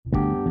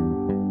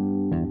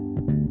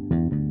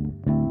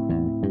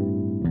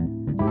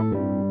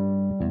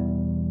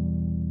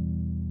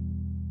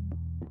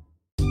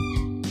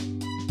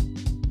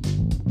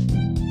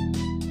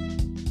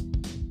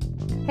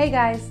Hey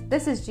guys,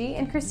 this is G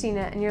and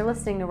Christina, and you're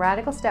listening to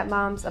Radical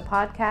Stepmoms, a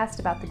podcast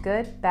about the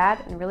good,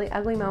 bad, and really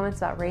ugly moments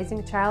about raising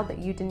a child that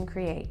you didn't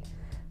create.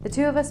 The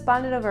two of us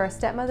bonded over our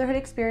stepmotherhood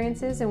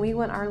experiences, and we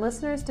want our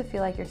listeners to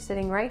feel like you're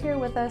sitting right here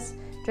with us,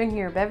 drinking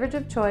your beverage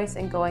of choice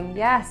and going,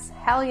 yes,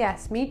 hell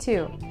yes, me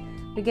too.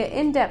 We get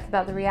in depth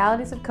about the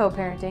realities of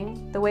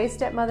co-parenting, the way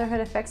stepmotherhood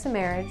affects a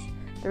marriage,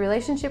 the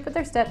relationship with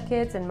our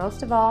stepkids, and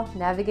most of all,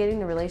 navigating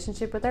the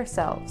relationship with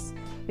ourselves.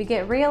 We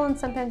get real and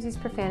sometimes use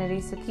profanity,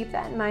 so keep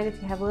that in mind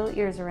if you have little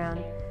ears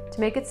around. To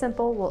make it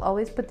simple, we'll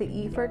always put the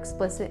E for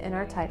explicit in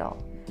our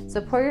title.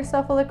 So pour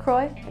yourself a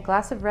LaCroix, a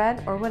glass of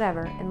red, or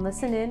whatever, and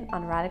listen in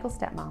on Radical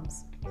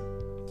Stepmoms.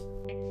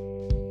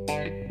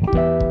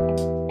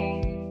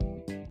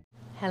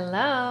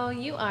 Hello,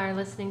 you are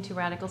listening to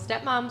Radical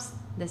Stepmoms.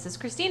 This is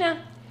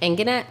Christina. And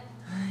Gannett.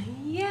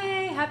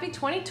 Yay, happy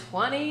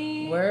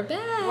 2020. We're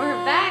back.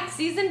 We're back,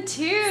 season 2.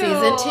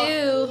 Season 2.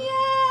 Yay.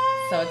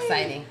 So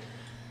exciting.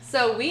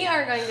 So we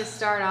are going to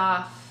start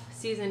off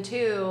season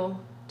 2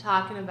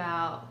 talking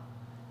about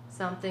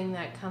something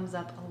that comes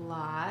up a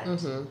lot.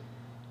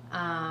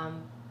 Mm-hmm.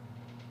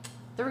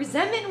 The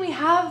resentment we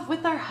have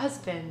with our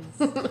husbands.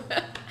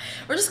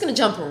 We're just going to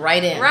jump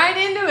right in. Right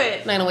into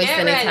it. I'm not going to waste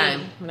any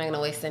time. I'm not going to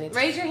waste any time.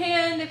 Raise your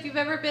hand if you've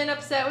ever been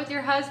upset with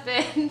your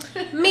husband.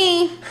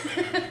 Me.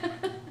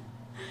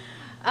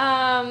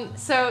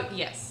 So,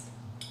 yes.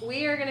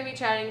 We are going to be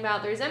chatting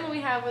about the resentment we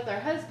have with our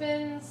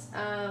husbands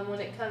when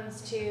it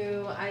comes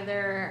to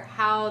either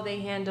how they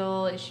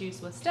handle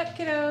issues with step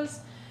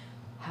kiddos,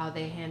 how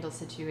they handle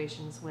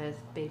situations with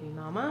baby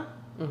mama,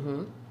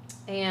 Mm-hmm.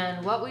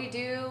 and what we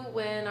do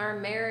when our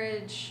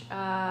marriage,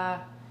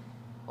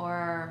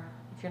 or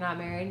if you're not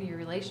married, your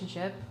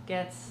relationship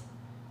gets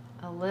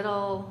a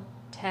little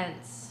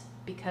tense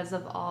because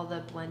of all the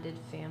blended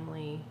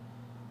family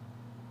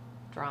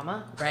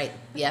drama. Right.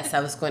 Yes,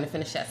 I was going to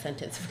finish that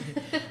sentence.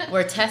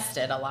 We're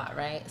tested a lot,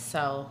 right?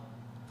 So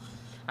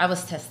I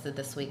was tested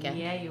this weekend.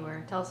 Yeah, you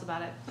were. Tell us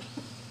about it.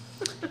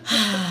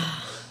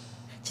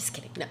 Just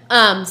kidding.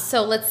 No.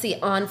 So let's see.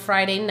 On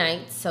Friday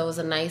night, so it was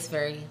a nice,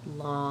 very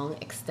long,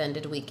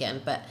 extended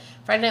weekend. But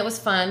Friday night was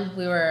fun.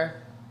 We were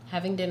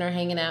having dinner,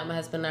 hanging out. My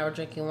husband and I were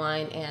drinking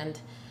wine, and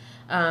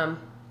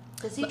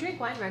does he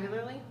drink wine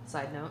regularly?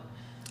 Side note.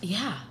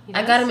 Yeah,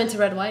 I got him into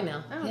red wine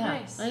now. Oh, yeah,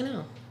 nice. I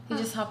know. He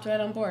just hopped right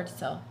on board.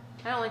 So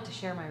I don't like to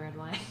share my red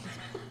wine,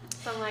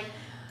 so I'm like,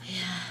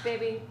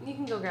 baby, you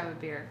can go grab a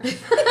beer.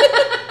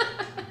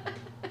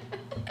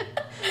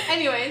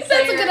 Anyways,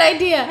 that's a good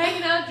idea.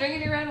 Hanging out,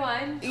 drinking your red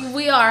wine.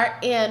 We are,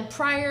 and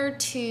prior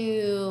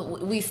to,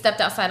 we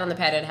stepped outside on the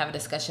patio to have a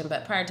discussion,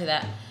 but prior to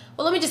that,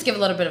 well, let me just give a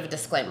little bit of a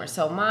disclaimer.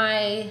 So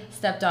my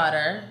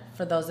stepdaughter,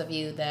 for those of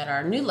you that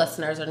are new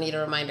listeners or need a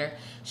reminder,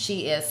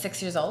 she is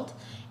 6 years old,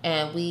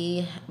 and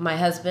my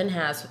husband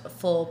has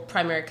full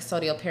primary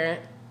custodial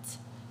parent.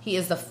 He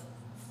is the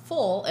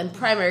full and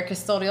primary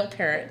custodial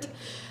parent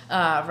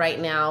right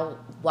now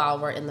while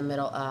we're in the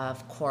middle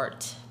of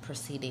court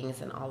proceedings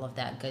and all of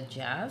that good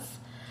jazz.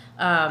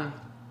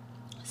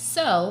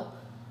 So,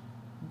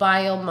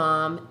 bio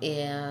mom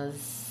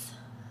is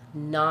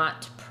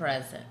not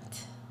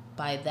present.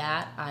 By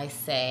that, I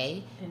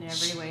say... in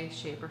every way,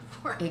 shape, or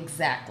form.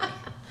 Exactly.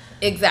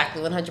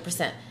 Exactly,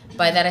 100%.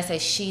 By that, I say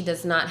she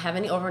does not have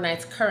any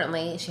overnights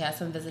currently. She has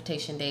some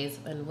visitation days,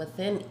 and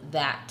within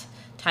that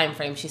time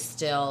frame, she's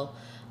still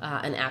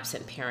an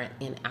absent parent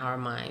in our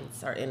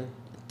minds, or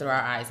through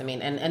our eyes. I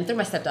mean, and through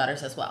my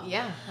stepdaughters as well.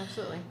 Yeah,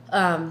 absolutely.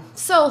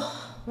 So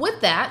with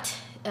that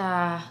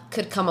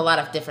could come a lot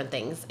of different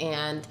things,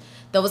 and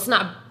though it's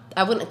not,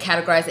 I wouldn't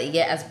categorize it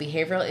yet as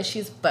behavioral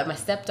issues, but my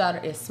stepdaughter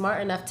is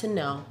smart enough to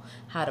know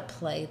how to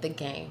play the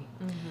game.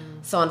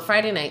 Mm-hmm. So on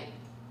Friday night,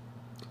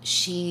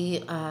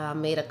 she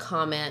made a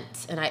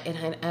comment, and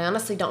I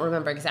honestly don't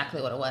remember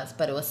exactly what it was,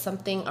 but it was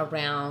something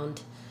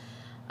around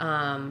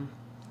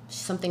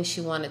something she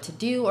wanted to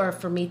do, or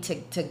for me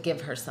to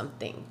give her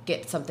something,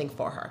 get something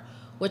for her,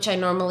 which I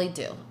normally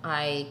do.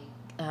 I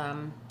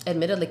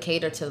admittedly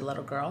cater to the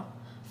little girl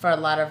for a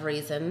lot of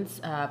reasons,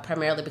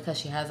 primarily because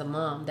she has a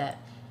mom that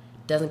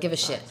doesn't give a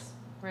shit.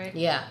 Right.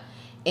 Yeah.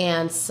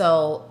 And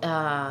so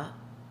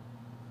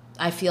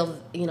I feel,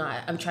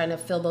 I'm trying to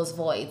fill those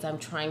voids. I'm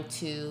trying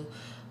to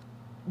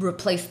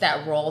replace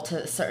that role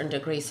to a certain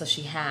degree so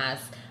she has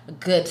a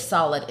good,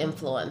 solid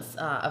influence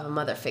of a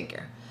mother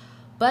figure.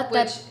 But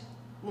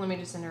let me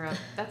just interrupt.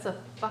 That's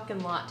a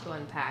fucking lot to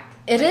unpack.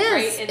 It is.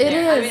 Right in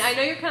there. I mean, I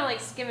know you're kind of like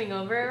skimming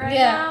over it right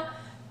now,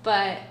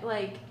 but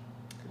like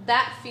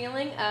that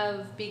feeling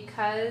of,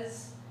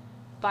 because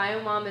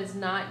bio mom is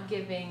not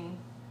giving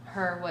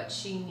her what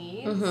she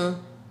needs,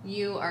 mm-hmm.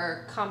 you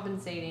are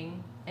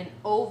compensating and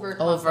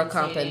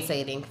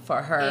overcompensating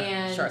for her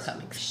and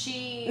shortcomings.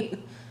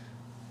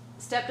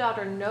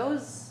 Stepdaughter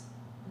knows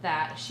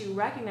that. She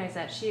recognizes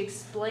that. She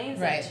explains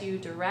that to you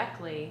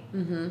directly,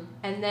 mm-hmm.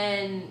 and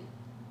then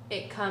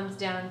it comes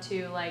down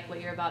to like what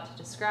you're about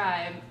to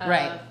describe.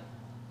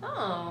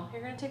 Oh,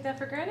 you're going to take that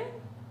for granted?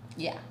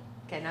 Yeah.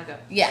 Okay, now go.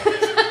 Yeah.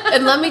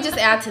 And let me just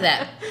add to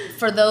that.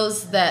 For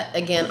those that,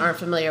 again, aren't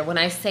familiar, when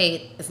I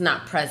say it's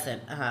not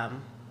present,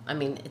 I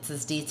mean, it's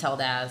as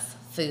detailed as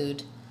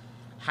food,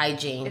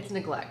 hygiene. It's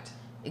neglect.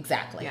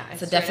 Exactly. Yeah,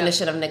 it's a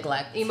definition of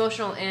neglect.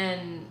 Emotional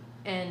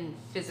and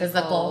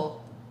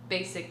physical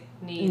basic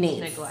needs.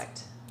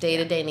 Neglect.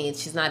 Day-to-day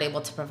needs. She's not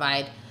able to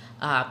provide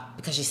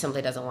because she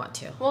simply doesn't want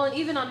to. Well, and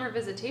even on her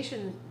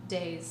visitation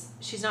days,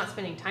 she's not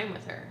spending time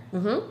with her.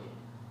 Mm-hmm.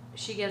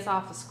 She gets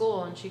off of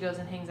school and she goes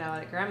and hangs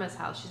out at grandma's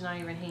house. She's not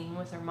even hanging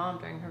with her mom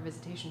during her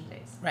visitation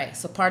days. Right.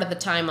 So part of the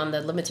time, on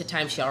the limited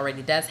time she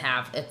already does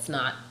have, it's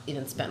not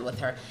even spent with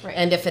her. Right.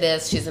 And if it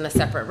is, she's in a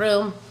separate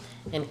room,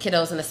 and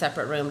kiddo's in a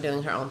separate room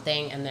doing her own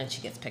thing, and then she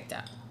gets picked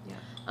up.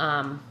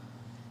 Yeah.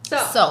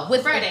 So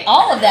with Friday.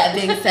 all of that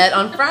being said,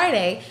 on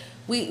Friday,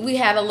 we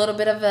had a little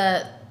bit of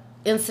a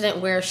incident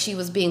where she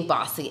was being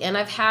bossy. And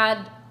I've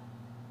had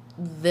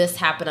this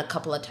happen a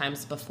couple of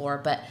times before,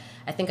 but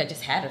I think I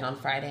just had it on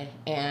Friday.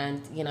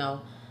 And,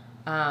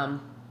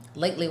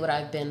 lately what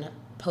I've been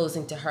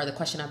posing to her, the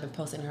question I've been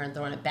posing to her and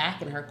throwing it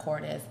back in her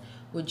court is,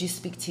 would you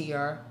speak to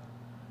your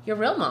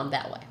real mom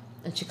that way?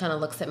 And she kind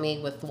of looks at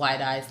me with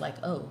wide eyes like,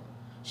 oh,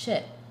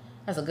 shit,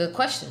 that's a good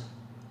question.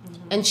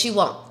 Mm-hmm. And she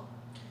won't.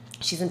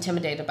 She's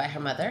intimidated by her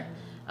mother.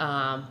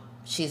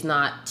 She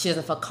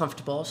doesn't feel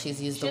comfortable.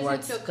 She's used the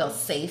words feel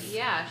safe.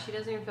 Yeah, she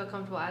doesn't even feel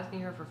comfortable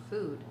asking her for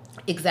food.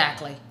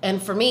 Exactly.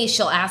 And for me,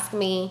 she'll ask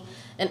me,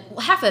 and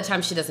half of the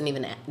time she doesn't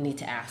even need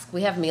to ask.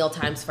 We have meal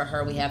times for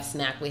her. We have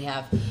snack. We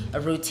have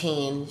a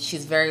routine.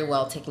 She's very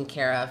well taken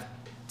care of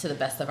to the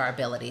best of our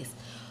abilities.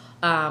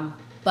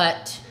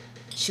 But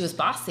she was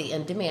bossy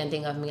and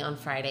demanding of me on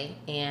Friday,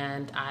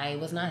 and I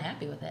was not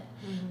happy with it.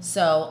 Mm-hmm.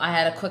 So I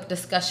had a quick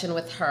discussion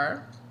with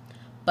her,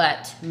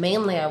 but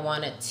mainly I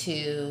wanted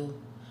to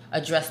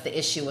address the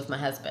issue with my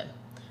husband,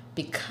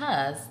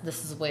 because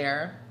this is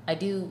where I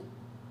do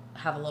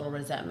have a little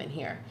resentment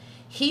here.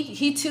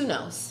 He too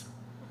knows.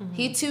 Mm-hmm.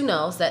 He too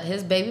knows that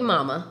his baby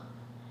mama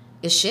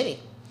is shitty.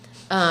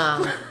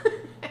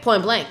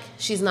 Point blank.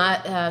 She's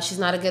not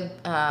a good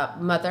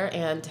mother,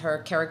 and her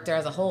character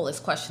as a whole is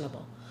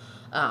questionable.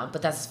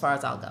 But that's as far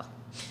as I'll go.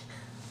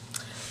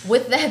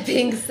 With that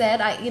being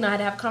said, I had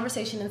to have a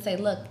conversation and say,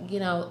 look,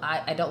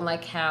 I don't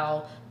like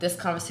how this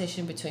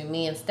conversation between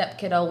me and step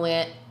kiddo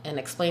went, and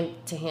explain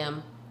to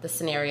him the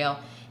scenario.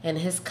 And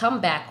his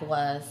comeback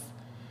was,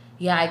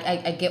 yeah,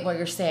 I get what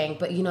you're saying,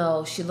 but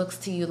she looks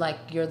to you like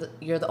you're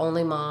the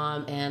only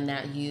mom, and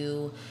that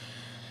you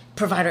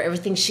provide her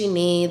everything she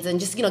needs, and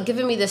just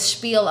giving me this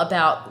spiel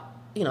about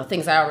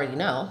things I already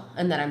know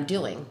and that I'm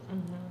doing.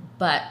 Mm-hmm.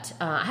 But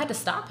I had to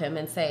stop him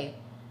and say,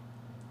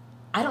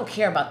 I don't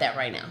care about that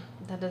right now.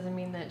 That doesn't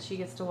mean that she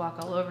gets to walk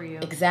all over you.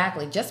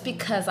 Exactly. Just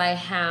because I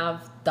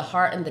have the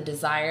heart and the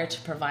desire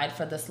to provide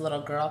for this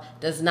little girl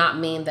does not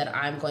mean that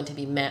I'm going to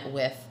be met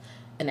with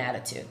an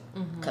attitude.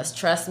 Because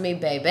trust me,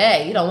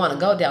 baby, you don't want to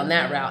go down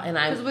that route. And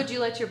because would you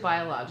let your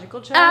biological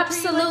child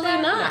absolutely treat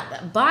you like that?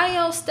 Not. No.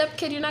 Bio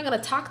stepkid, you're not going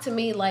to talk to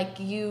me like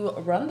you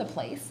run the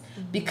place,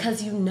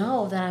 because you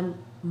know that I'm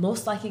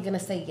most likely going to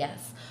say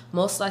yes.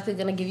 Most likely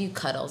going to give you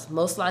cuddles.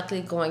 Most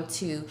likely going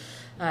to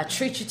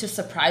treat you to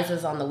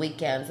surprises on the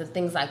weekends and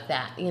things like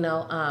that,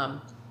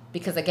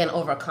 because, again,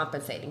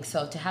 overcompensating.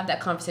 So to have that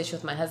conversation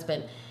with my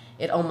husband,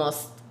 it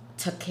almost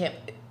took him,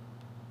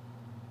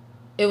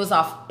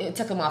 it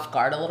took him off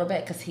guard a little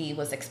bit, because he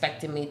was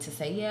expecting me to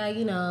say,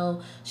 yeah,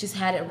 she's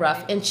had it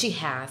rough. And she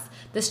has.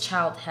 This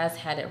child has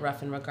had it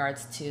rough in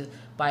regards to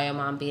bio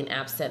mom being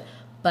absent.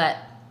 But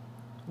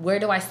where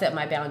do I set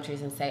my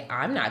boundaries and say,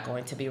 I'm not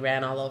going to be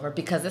ran all over,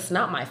 because it's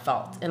not my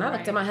fault? And I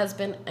looked at my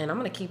husband, and I'm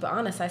going to keep it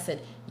honest. I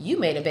said, you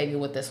made a baby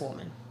with this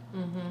woman.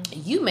 Mm-hmm.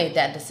 You made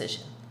that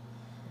decision.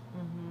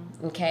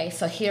 Mm-hmm. Okay,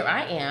 so here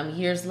I am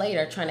years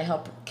later trying to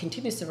help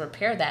continue to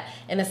repair that,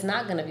 and it's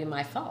not going to be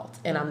my fault.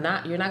 And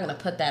you're not going to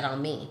put that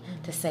on me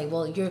to say,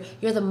 well,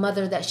 you're the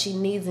mother that she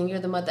needs, and you're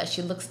the mother that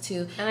she looks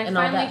to. And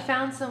I finally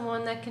found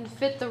someone that can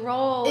fit the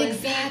role and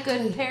be a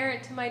good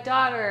parent to my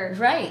daughter.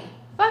 Right.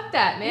 Fuck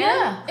that, man.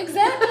 Yeah,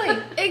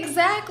 exactly.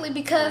 Exactly.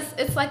 Because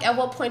it's like, at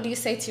what point do you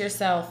say to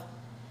yourself,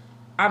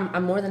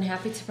 I'm more than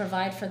happy to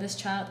provide for this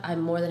child.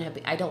 I'm more than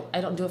happy. I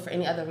don't do it for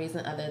any other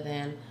reason other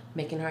than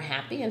making her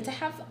happy and to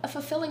have a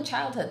fulfilling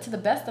childhood to the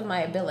best of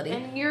my ability.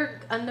 And you're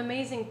an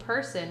amazing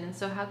person, and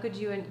so how could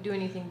you do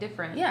anything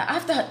different? Yeah, I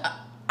have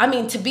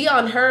to, to be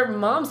on her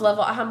mom's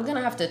level, I'm going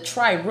to have to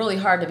try really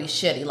hard to be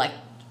shitty. Like,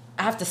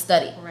 I have to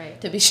study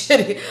to be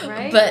shitty.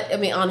 Right. But,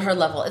 on her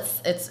level,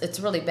 it's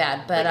really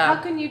bad. But how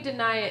can you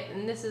deny it?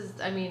 And this is,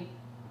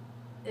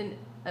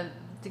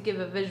 to give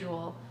a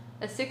visual,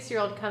 a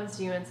 6-year-old comes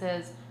to you and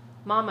says,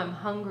 Mom, I'm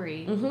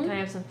hungry. Mm-hmm. Can I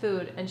have some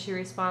food? And she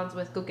responds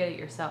with, go get it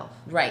yourself.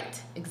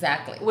 Right.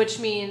 Exactly. Which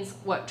means,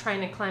 trying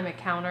to climb a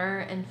counter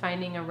and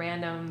finding a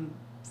random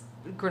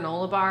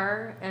granola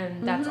bar,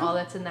 and that's all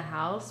that's in the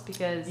house,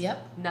 because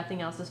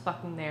nothing else is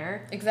fucking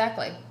there.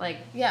 Exactly.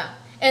 Yeah.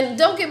 And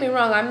don't get me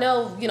wrong, I'm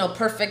no,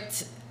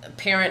 perfect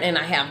parent, and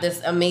I have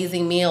this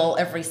amazing meal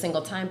every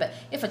single time, but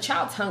if a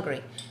child's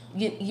hungry,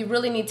 you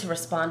really need to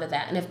respond to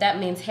that. And if that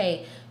means,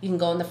 hey, you can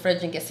go in the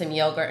fridge and get some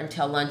yogurt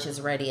until lunch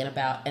is ready in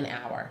about an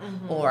hour,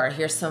 or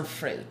here's some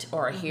fruit,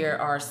 or here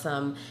are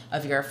some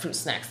of your fruit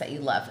snacks that you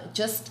love.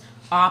 Just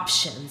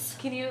options.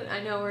 Can you,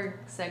 I know we're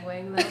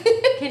segueing though.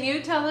 Can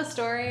you tell the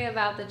story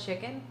about the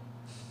chicken?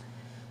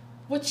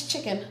 Which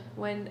chicken?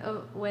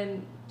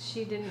 When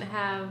she didn't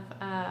have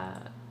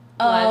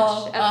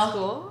lunch at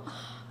school?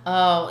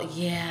 Oh,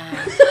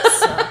 yeah.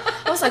 So,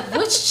 I was like,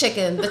 which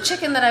chicken? The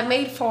chicken that I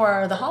made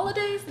for the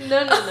holidays?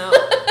 No.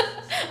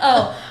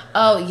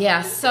 Oh,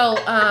 yeah. So,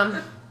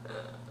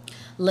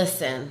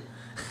 listen,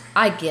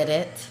 I get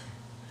it.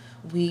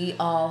 We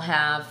all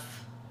have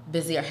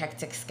busy or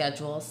hectic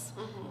schedules.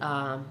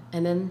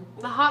 And then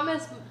the hot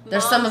mess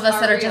there's some of us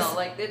that are real. just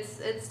like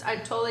it's I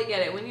totally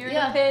get it. When you're in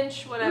a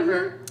pinch,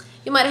 whatever.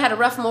 You might have had a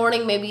rough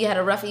morning, maybe you had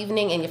a rough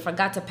evening, and you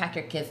forgot to pack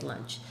your kids'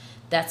 lunch.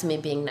 That's me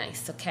being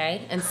nice,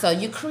 okay? And so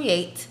you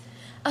create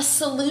a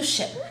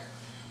solution.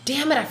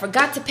 Damn it, I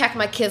forgot to pack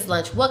my kids'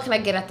 lunch. What can I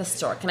get at the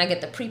store? Can I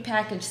get the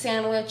prepackaged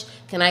sandwich?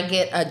 Can I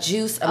get a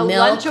juice, a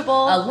milk?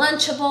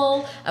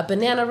 Lunchable, a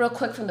banana real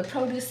quick from the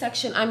produce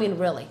section? I mean,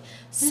 really.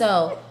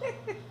 So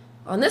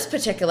on this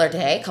particular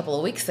day, a couple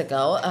of weeks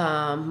ago,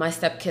 my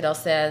step kiddo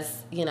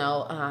says,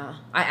 I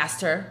asked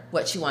her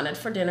what she wanted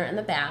for dinner in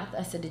the bath.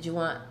 I said, did you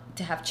want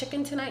to have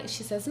chicken tonight?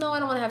 She says, no, I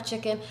don't want to have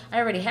chicken. I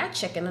already had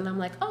chicken. And I'm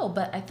like, oh,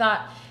 but I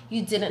thought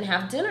you didn't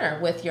have dinner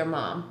with your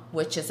mom,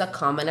 which is a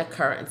common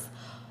occurrence.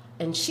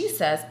 And she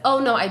says, oh,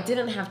 no, I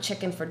didn't have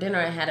chicken for dinner.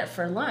 I had it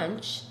for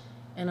lunch.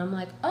 And I'm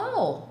like,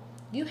 oh,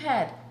 you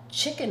had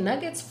chicken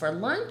nuggets for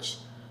lunch?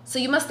 So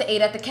you must have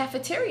ate at the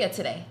cafeteria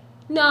today.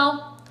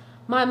 No,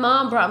 my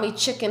mom brought me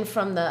chicken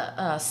from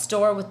the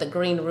store with the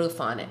green roof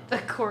on it. The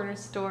corner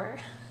store.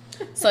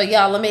 So,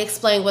 y'all, let me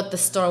explain what the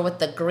store with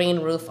the green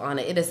roof on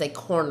it. It is a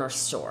corner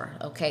store,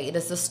 okay? It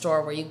is the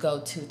store where you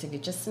go to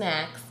get your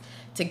snacks,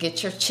 to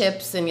get your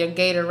chips and your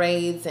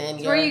Gatorades and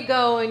it's where you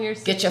go and you're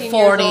get your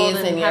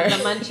 40s and have the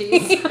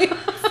munchies.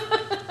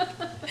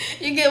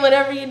 You get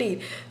whatever you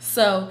need.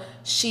 So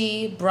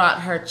she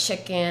brought her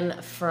chicken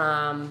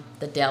from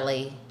the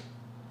deli,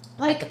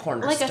 at the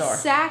corner store, like a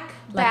sack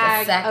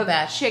bag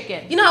of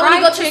chicken. You know how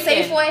when you go to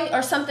Safeway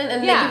or something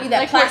and they give you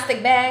that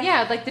plastic bag?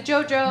 Yeah, like the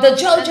JoJo's. The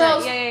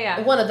JoJo's. Yeah.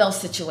 One of those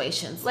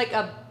situations. Like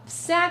a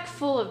sack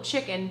full of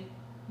chicken.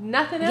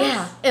 Nothing else?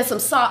 Yeah, and some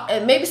salt,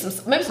 and maybe some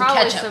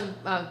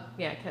ketchup.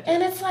 Ketchup.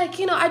 And it's like,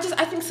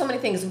 I think so many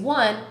things.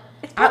 One,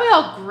 it's probably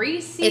all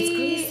greasy. It's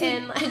greasy.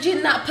 And could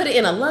you not put it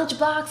in a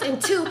lunchbox?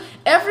 And two,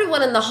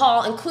 everyone in the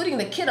hall, including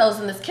the kiddos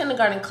in this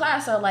kindergarten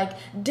class, are like,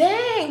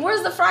 dang,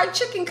 where's the fried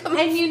chicken coming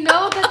from? And you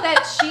know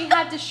that she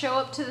had to show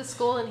up to the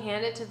school and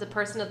hand it to the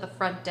person at the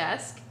front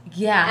desk.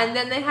 Yeah. And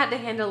then they had to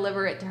hand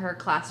deliver it to her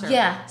classroom.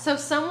 Yeah. So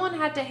someone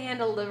had to hand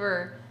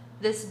deliver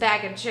this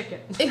bag of chicken.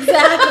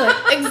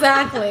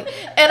 Exactly.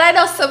 And I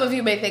know some of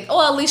you may think,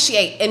 oh, at least she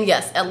ate. And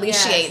yes, at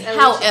least she ate.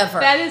 However,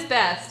 that is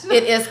best.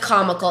 It is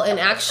comical. And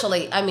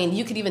actually, I mean,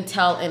 you could even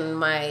tell in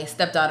my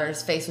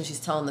stepdaughter's face when she's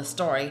telling the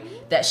story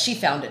that she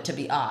found it to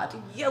be odd.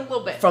 Yeah, a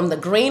little bit. From the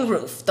green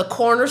roof, the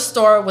corner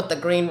store with the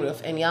green roof.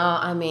 And y'all,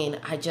 I mean,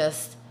 I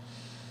just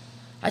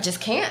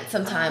can't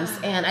sometimes.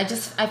 And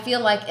I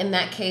feel like in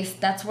that case,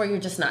 that's where you're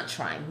just not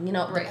trying.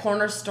 The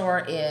corner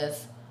store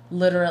is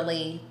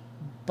literally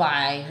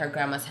by her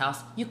grandma's house.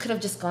 You could have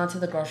just gone to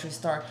the grocery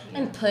store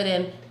and put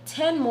in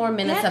 10 more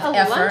minutes of effort.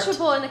 Get a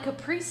Lunchable and a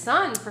Capri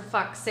Sun, for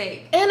fuck's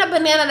sake. And a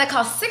banana that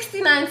costs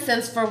 69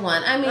 cents for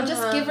one. I mean,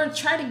 just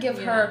try to give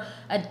her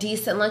a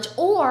decent lunch.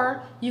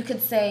 Or you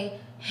could say,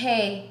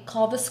 hey,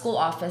 call the school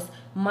office.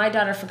 My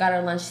daughter forgot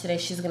her lunch today.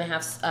 She's going to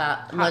have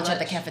lunch at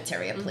the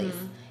cafeteria, please.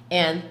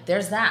 And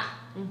there's that.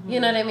 You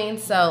know what I mean?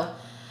 So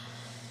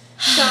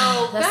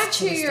back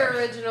to your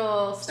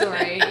original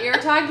story. You're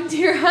talking to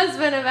your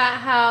husband about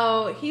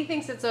how he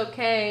thinks it's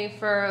okay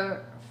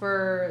for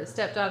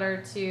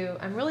stepdaughter to...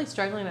 I'm really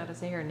struggling how to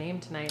say her name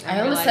tonight.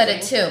 I almost said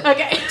it too.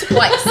 Okay.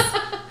 Twice.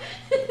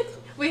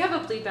 We have a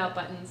bleep out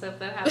button, so if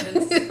that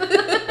happens.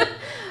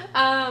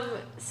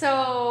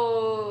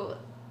 So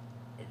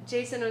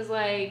Jason was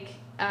like,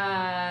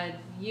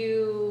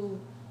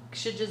 you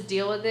should just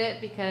deal with it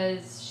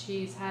because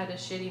she's had a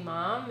shitty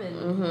mom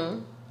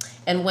and...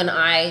 And when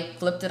I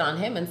flipped it on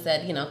him and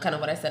said, kind of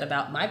what I said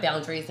about my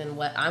boundaries and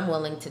what I'm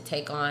willing to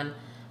take on,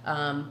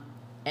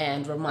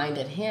 and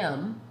reminded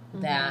him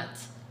that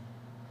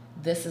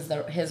this is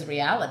his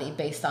reality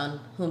based on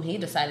whom he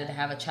decided to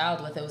have a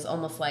child with, it was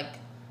almost like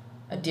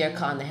a deer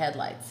caught in the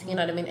headlights. You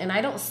know what I mean? And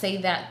I don't say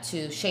that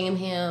to shame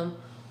him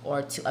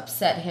or to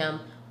upset him,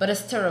 but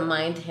it's to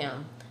remind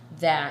him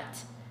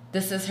that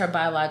this is her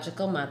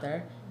biological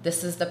mother.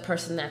 This is the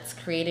person that's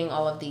creating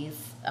all of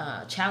these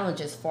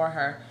challenges for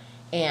her.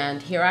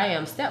 And here I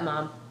am,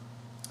 stepmom,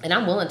 and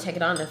I'm willing to take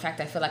it on. In fact,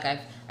 I feel like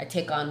I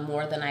take on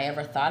more than I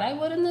ever thought I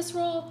would in this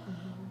role.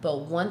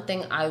 But one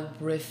thing I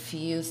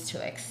refuse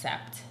to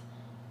accept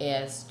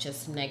is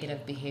just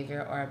negative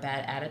behavior or a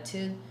bad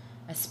attitude,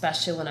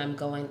 especially when I'm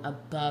going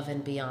above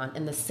and beyond.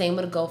 And the same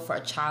would go for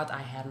a child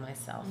I had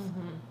myself,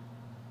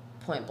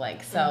 point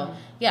blank. So,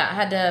 I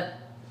had to...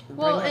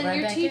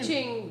 you're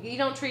teaching, you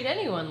don't treat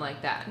anyone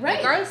like that. Right.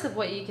 Regardless of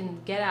what you can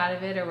get out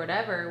of it or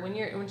whatever.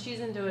 When she's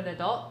into an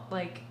adult,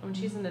 when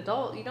she's an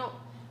adult, you don't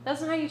That's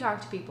not how you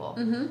talk to people.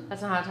 Mm-hmm.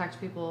 That's not how to talk to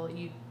people,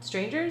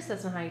 strangers.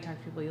 That's not how you talk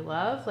to people you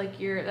love. Like,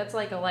 that's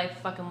like a life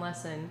fucking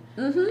lesson.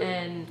 Mm-hmm.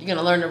 And you're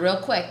gonna learn it real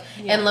quick.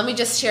 Yeah. And let me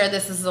just share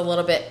this. This is a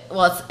little bit,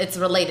 well, it's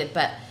related,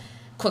 but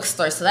quick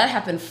story. So that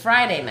happened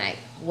Friday night.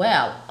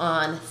 Well,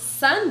 on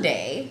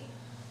Sunday,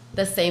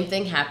 the same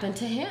thing happened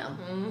to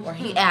him, where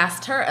he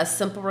asked her a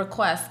simple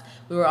request.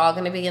 We were all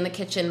going to be in the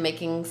kitchen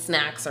making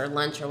snacks or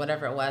lunch or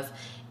whatever it was,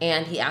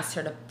 and he asked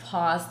her to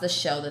pause the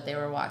show that they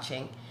were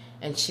watching,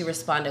 and she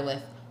responded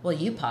with, "Well,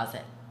 you pause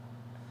it."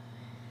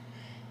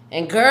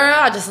 And girl,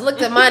 I just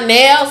looked at my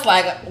nails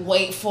like,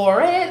 wait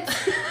for it.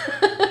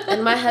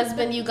 And my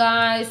husband, you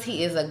guys,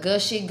 he is a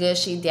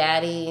gushy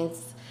daddy.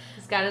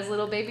 He's got his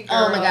little baby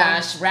girl. Oh my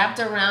gosh, wrapped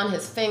around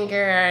his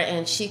finger,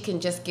 and she can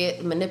just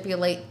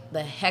manipulate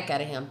the heck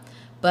out of him.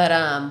 But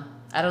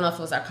I don't know if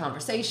it was our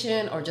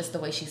conversation or just the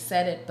way she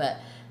said it, but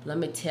let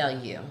me tell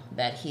you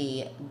that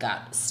he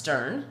got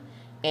stern,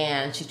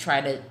 and she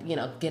tried to,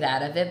 get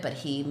out of it, but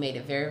he made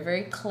it very,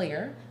 very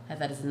clear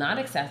that is not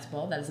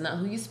acceptable. That is not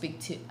who you speak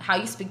to, how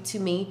you speak to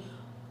me,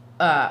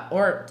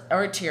 or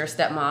to your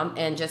stepmom,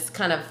 and just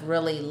kind of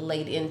really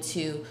laid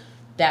into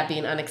that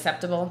being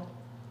unacceptable.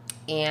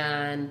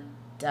 And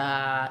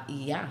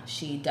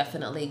she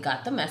definitely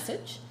got the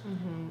message.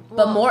 Mm-hmm.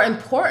 But more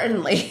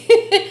importantly,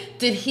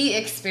 did he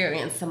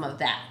experience some of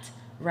that,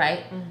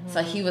 right? Mm-hmm.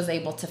 So he was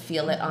able to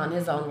feel it on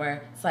his own,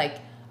 where it's like,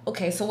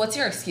 okay, so what's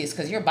your excuse?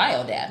 Because you're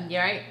bio dad.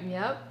 Yeah, right.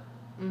 Yep.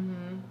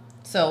 Mm-hmm.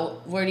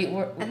 So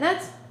and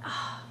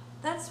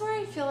that's where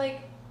I feel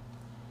like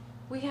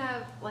we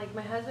have, like,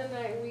 my husband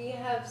and I, we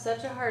have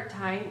such a hard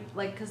time,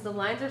 like, because the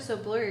lines are so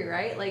blurry,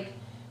 right? Like,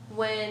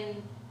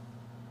 when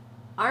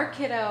our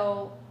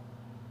kiddo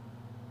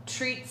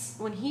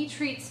when he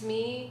treats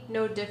me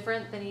no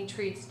different than he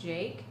treats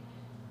Jake,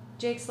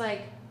 Jake's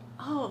like,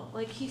 oh,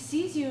 like, he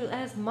sees you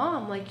as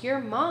mom, like, you're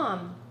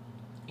mom,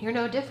 you're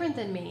no different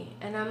than me.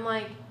 And I'm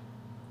like,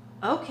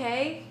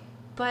 okay,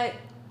 but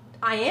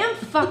I am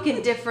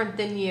fucking different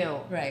than you.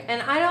 Right.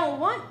 And I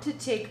don't want to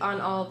take on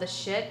all the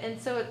shit.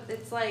 And so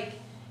it's like,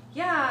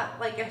 yeah,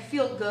 like, I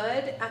feel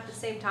good at the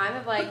same time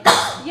of like,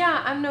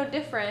 yeah, I'm no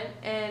different.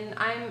 And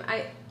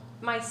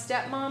my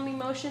stepmom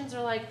emotions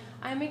are like,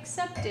 I'm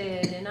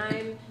accepted, and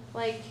I'm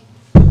like,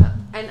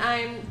 and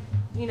I'm,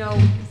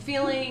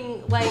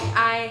 feeling like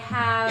I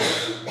have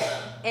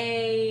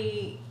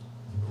a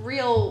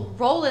real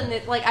role in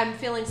it. Like, I'm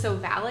feeling so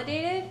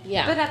validated.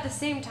 Yeah. But at the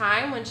same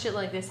time, when shit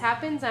like this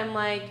happens, I'm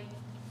like,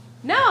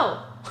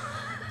 no.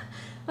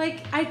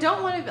 Like, I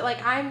don't want to be,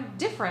 like, I'm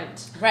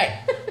different. Right.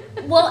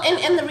 Well,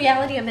 and the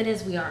reality of it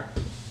is we are.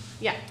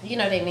 Yeah. You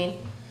know what I mean?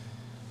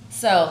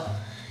 So,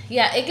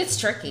 yeah, it gets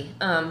tricky.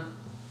 And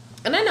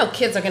I know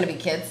kids are going to be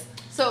kids.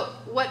 So,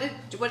 what did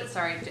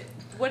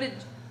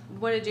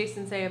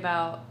Jason say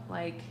about,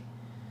 like,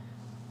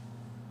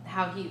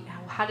 how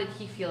did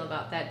he feel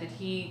about that? Did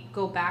he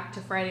go back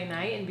to Friday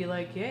night and be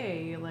like,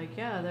 yay, like,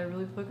 yeah, that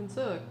really fucking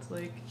sucked?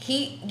 Like,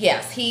 he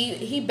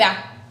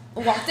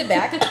walked it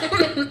back.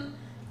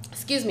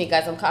 Excuse me,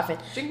 guys, I'm coughing.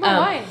 Drink more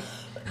wine.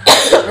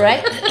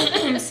 Right?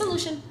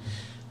 Solution.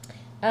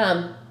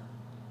 Yeah,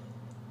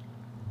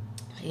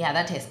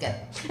 that tastes good.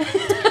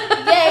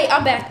 Yay,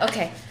 I'm back.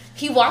 Okay.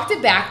 He walked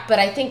it back, but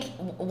I think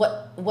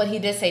what he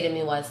did say to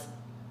me was,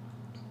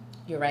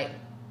 you're right.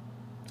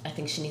 I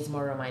think she needs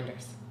more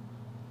reminders.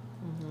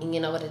 Mm-hmm. And you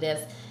know what it is?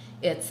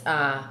 It's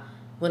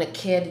when a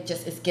kid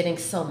just is getting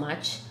so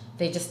much,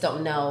 they just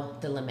don't know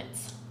the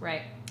limits.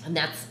 Right. And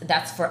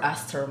that's for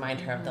us to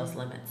remind her of those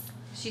limits.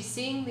 She's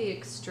seeing the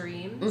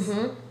extremes.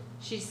 Mm-hmm.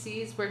 She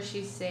sees where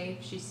she's safe.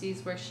 She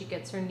sees where she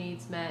gets her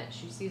needs met.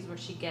 She sees where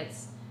she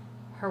gets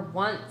her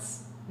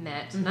wants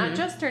met. Mm-hmm. Not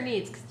just her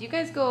needs. Because you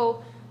guys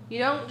you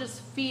don't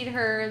just feed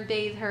her and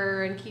bathe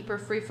her and keep her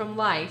free from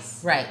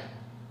lice. Right.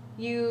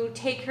 You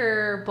take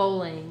her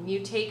bowling.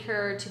 You take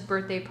her to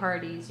birthday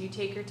parties. You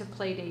take her to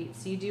play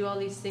dates. You do all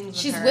these things with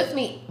her. She's with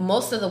me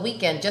most of the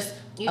weekend. Just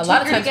you a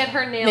lot of her times to get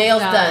her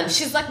nails done.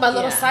 She's like my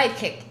little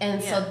sidekick.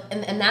 And so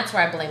and that's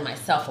where I blame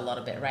myself a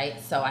little bit, right?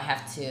 So I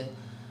have to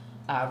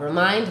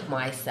remind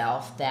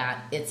myself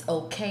that it's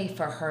okay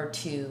for her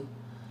to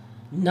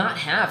not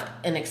have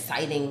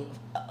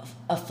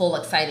a full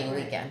exciting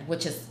weekend,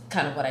 which is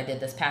kind of what I did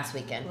this past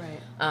weekend. Right.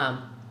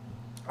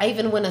 I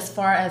even went as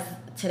far as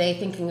today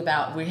thinking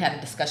about, we had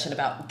a discussion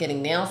about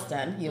getting nails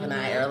done, you and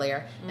I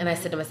earlier, and I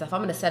said to myself,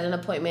 I'm going to set an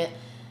appointment,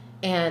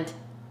 and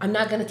I'm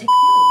not going to take a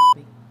feeling with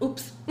me.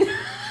 Oops.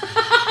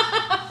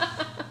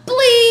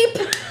 Bleep.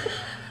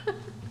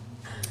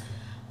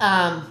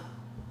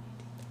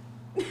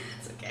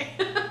 It's okay.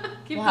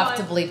 We'll have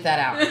to bleep that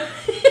out.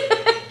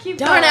 Keep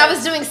Darn, going. I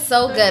was doing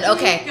so good.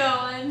 Okay. Keep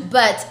going.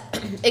 But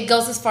it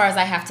goes as far as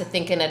I have to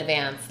think in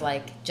advance.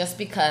 Like, just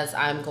because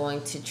I'm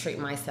going to treat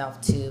myself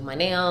to my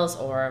nails,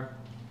 or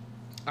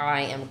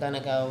I am going to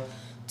go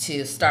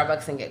to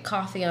Starbucks and get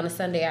coffee on a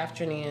Sunday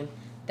afternoon,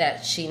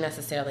 that she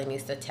necessarily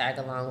needs to tag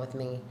along with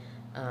me,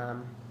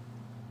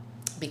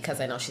 because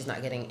I know she's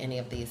not getting any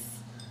of these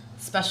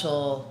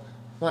special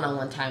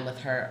one-on-one time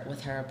with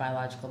her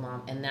biological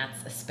mom, and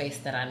that's a space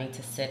that I need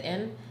to sit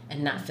in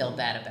and not feel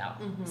bad about.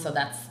 So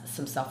that's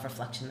some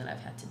self-reflection that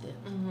I've had to do.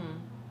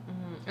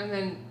 And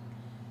then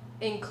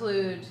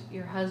include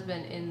your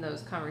husband in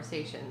those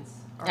conversations,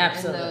 or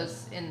Absolutely.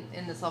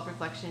 in the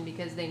self-reflection,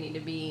 because they need to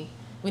be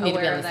We need to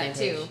be aware on of the that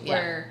same too. page. Yeah.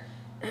 Where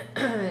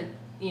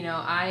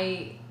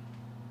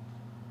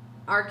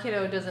our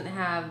kiddo doesn't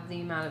have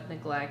the amount of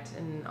neglect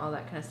and all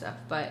that kind of stuff,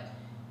 but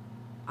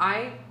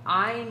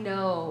I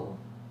know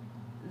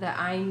that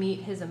I meet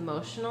his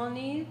emotional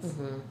needs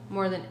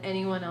more than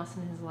anyone else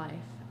in his life,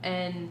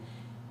 and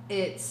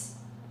it's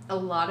a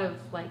lot of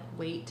like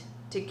weight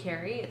to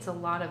carry. It's a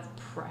lot of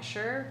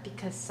pressure,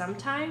 because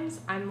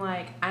sometimes I'm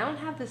like, I don't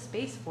have the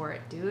space for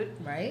it, dude.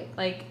 Right?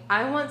 Like,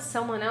 I want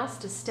someone else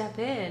to step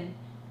in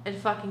and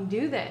fucking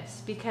do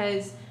this,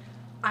 because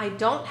I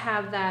don't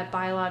have that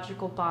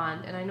biological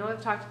bond. And I know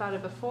I've talked about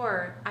it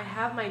before. I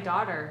have my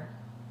daughter,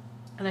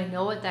 and I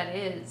know what that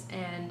is.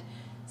 And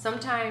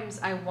sometimes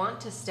I want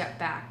to step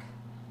back.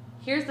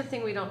 Here's the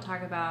thing we don't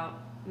talk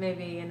about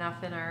maybe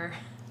enough in our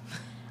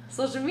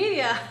social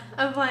media,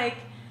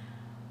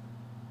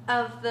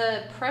 of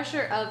the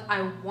pressure of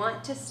I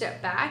want to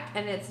step back,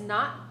 and it's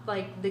not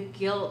like the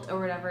guilt or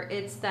whatever.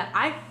 It's that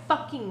I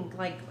fucking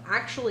like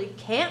actually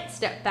can't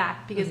step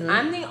back because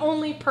I'm the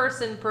only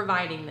person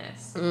providing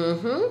this.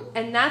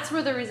 And that's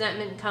where the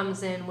resentment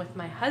comes in with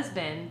my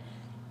husband,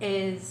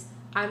 is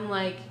I'm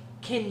like,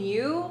 can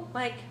you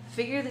like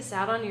figure this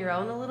out on your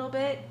own a little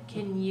bit?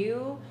 Can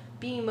you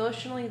be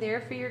emotionally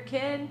there for your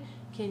kid?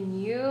 Can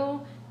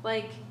you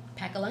like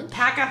Pack a lunch?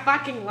 Pack a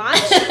fucking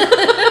lunch?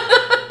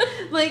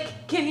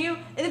 Like, can you,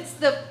 it's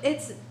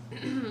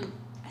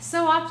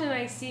so often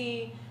I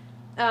see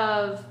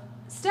of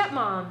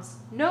stepmoms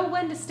know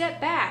when to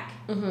step back.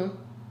 I don't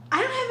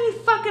have any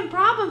fucking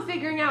problem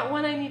figuring out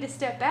when I need to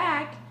step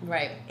back.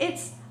 Right.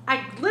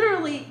 I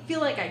literally feel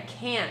like I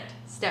can't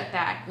step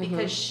back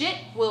because shit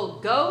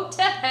will go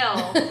to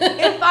hell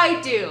if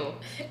I do.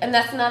 And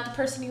that's not the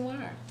person you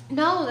are.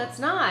 No, that's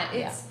not.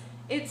 It's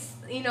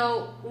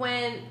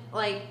when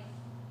the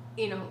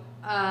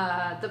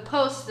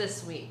post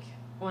this week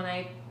when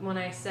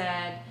I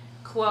said,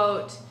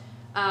 quote,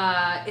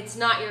 it's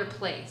not your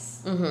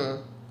place.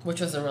 Which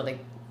was a really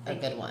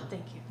good one.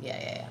 Thank you.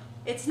 Yeah.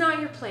 It's not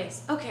your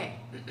place. Okay.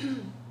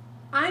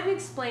 I'm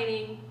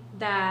explaining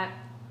that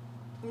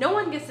no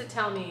one gets to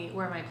tell me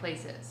where my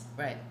place is.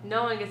 Right.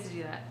 No one gets to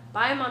do that.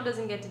 Bio mom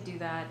doesn't get to do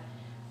that.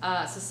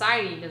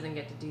 Society doesn't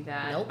get to do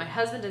that. Nope. My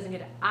husband doesn't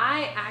get to.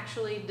 I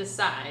actually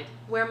decide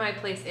where my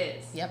place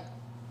is. Yep.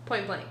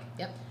 Point blank.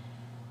 Yep.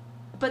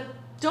 But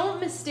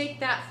don't mistake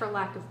that for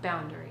lack of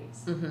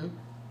boundaries.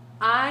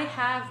 I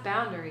have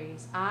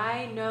boundaries.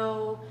 I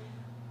know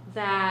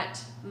that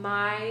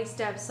my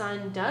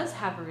stepson does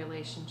have a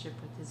relationship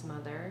with his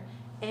mother,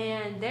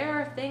 and there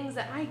are things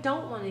that I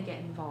don't want to get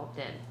involved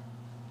in.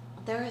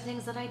 There are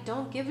things that I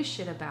don't give a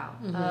shit about.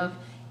 Of,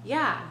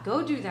 yeah,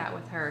 go do that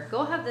with her.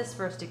 Go have this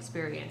first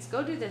experience.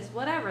 Go do this.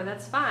 Whatever.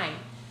 That's fine.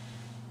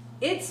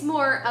 It's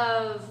more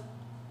of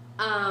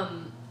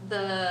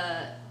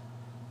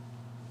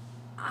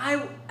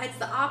it's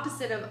the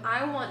opposite of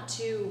I want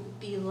to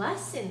be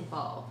less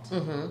involved.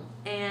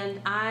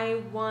 And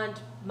I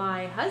want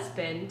my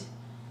husband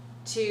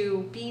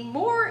to be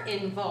more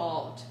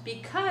involved,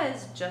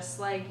 because just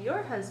like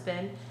your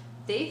husband,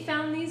 they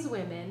found these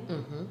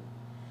women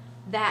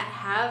that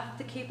have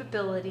the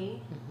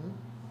capability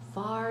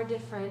far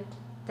different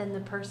than the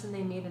person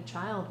they made a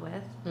child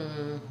with.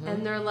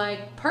 And they're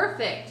like,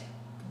 perfect,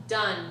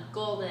 done,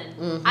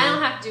 golden. I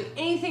don't have to do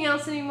anything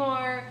else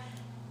anymore.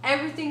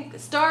 Everything,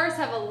 stars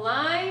have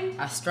aligned.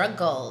 I struck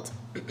gold.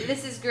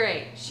 This is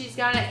great. She's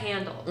got it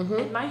handled.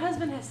 And my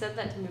husband has said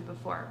that to me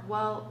before.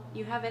 Well,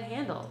 you have it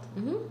handled.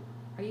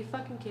 Are you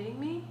fucking kidding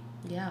me?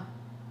 Yeah.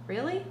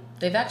 Really?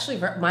 They've actually,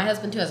 my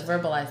husband too has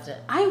verbalized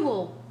it. I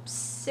will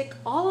sick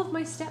all of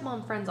my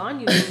stepmom friends on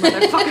you,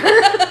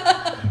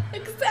 motherfucker.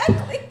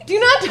 Exactly. Do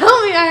not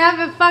tell me I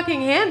have it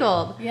fucking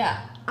handled.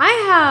 Yeah. I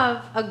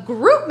have a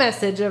group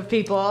message of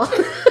people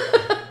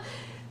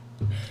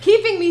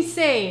keeping me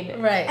sane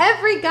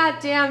every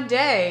goddamn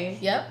day.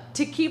 Yep.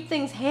 To keep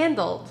things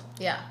handled.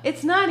 Yeah.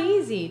 It's not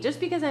easy. Just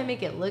because I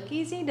make it look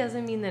easy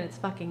doesn't mean that it's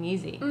fucking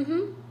easy.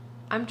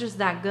 I'm just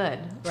that good.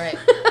 Right.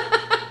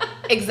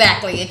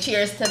 Exactly.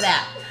 Cheers to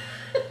that.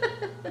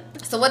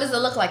 So what does it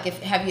look like?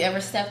 Have you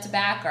ever stepped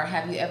back, or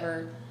have you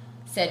ever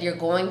said you're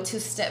going to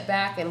step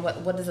back? And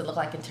what does it look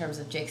like in terms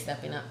of Jake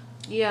stepping up?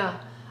 Yeah.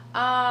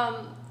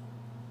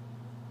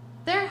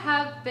 There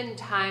have been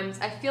times,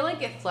 I feel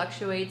like it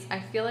fluctuates. I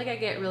feel like I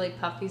get really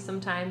puffy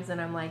sometimes, and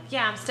I'm like,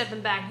 yeah, I'm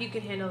stepping back. You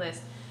can handle this.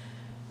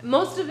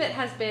 Most of it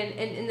has been,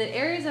 and in the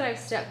areas that I've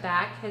stepped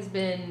back, has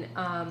been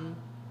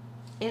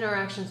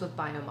interactions with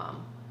Biomom,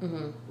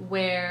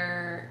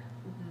 where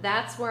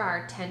that's where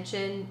our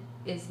tension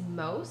is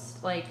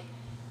most. Like,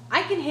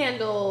 I can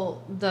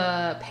handle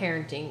the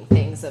parenting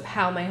things of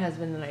how my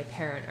husband and I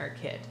parent our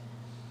kid,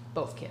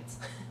 both kids.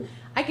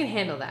 I can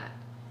handle that.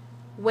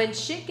 When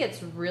shit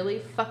gets really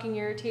fucking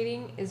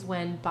irritating is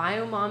when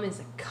Biomom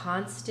is a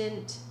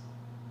constant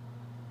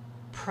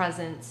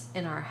presence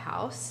in our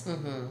house.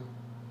 Mm-hmm.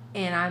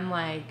 And I'm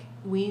like,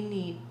 we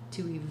need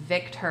to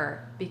evict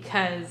her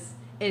because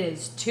it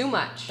is too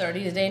much.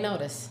 30-day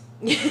notice.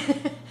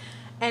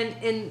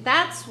 And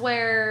that's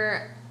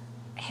where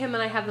him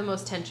and I have the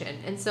most tension.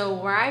 And so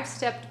where I've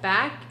stepped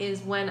back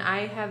is when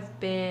I have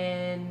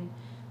been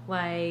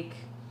like,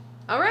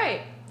 all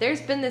right,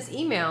 there's been this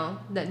email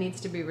that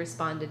needs to be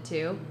responded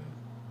to.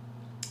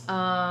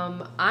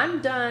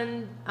 I'm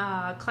done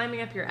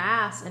climbing up your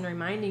ass and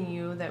reminding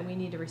you that we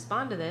need to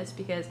respond to this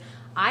because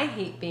I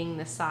hate being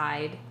the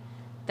side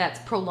that's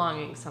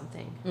prolonging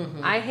something.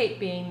 Mm-hmm. I hate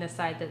being the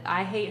side that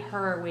I hate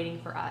her waiting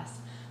for us.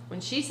 When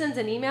she sends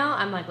an email,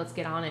 I'm like, let's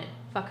get on it.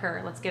 Fuck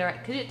her. Let's get her,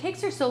 because it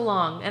takes her so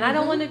long, and I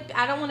don't want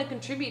to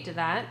contribute to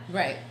that.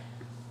 Right.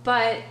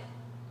 But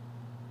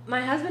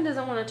my husband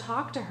doesn't want to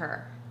talk to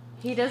her.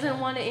 He doesn't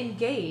want to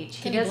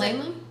engage. Can you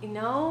blame him?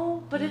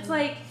 No, but it's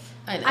like,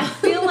 I know. I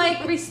feel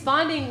like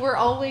responding, we're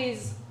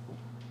always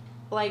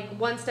like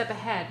one step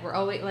ahead. We're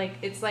always like,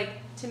 it's like,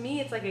 to me,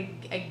 it's like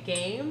a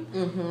game.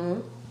 Mm-hmm.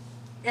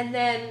 And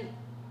then,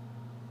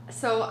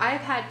 so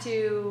I've had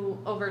to,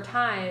 over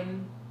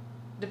time,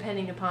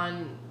 depending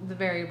upon the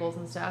variables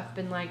and stuff,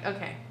 been like,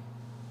 okay,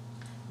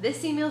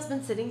 this email's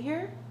been sitting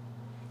here.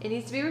 It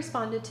needs to be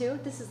responded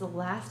to. This is the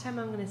last time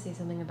I'm going to say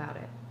something about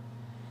it.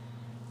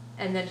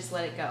 And then just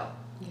let it go.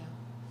 Yeah.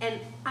 And,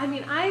 I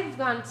mean, I've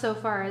gone so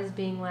far as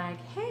being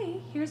like,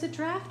 hey, here's a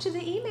draft to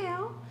the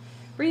email.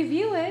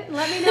 Review it and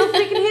let me know if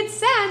we can hit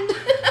send.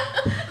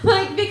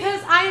 Like,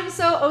 because I am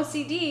so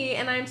OCD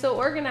and I'm so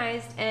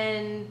organized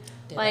and,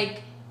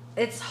 like,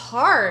 it's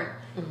hard.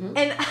 Mm-hmm.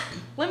 And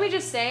let me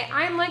just say,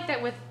 I'm like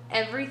that with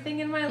everything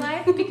in my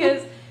life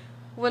because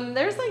when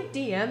there's, like,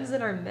 DMs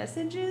in our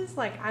messages,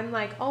 like, I'm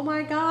like, oh,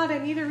 my God, I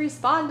need to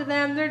respond to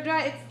them.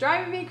 It's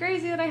driving me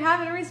crazy that I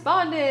haven't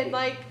responded.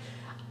 Like,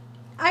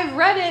 I've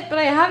read it, but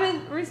I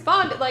haven't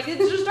responded. Like, it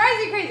just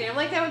drives me crazy. I'm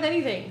like that with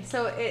anything.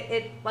 So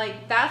it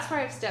like, that's where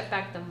I've stepped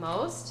back the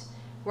most,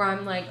 where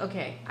I'm like,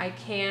 okay, I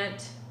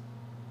can't,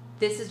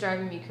 this is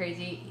driving me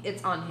crazy.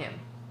 It's on him.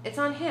 It's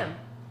on him.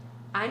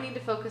 I need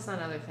to focus on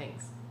other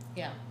things.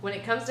 Yeah. When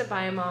it comes to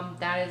Biomom,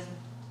 that is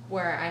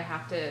where I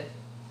have to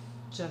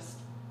just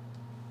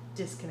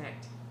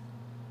disconnect.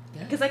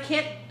 Yeah. Because I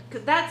can't,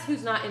 because that's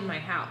who's not in my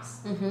house.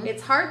 Mm-hmm.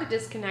 It's hard to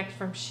disconnect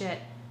from shit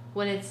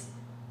when it's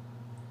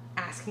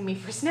asking me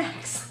for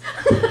snacks.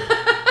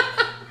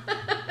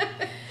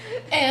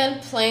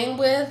 And playing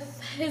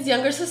with his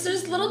younger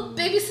sister's little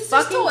baby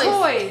sister's fucking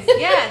toys.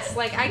 Yes,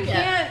 like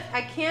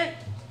I can't.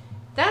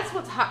 That's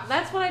what's hot.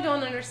 That's what I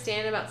don't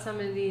understand about some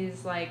of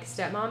these like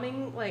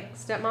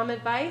stepmom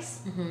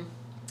advice. Mm-hmm.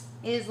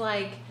 Is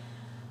like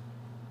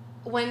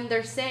when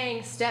they're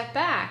saying step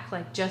back,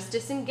 like just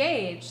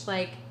disengage.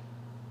 Like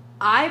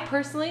I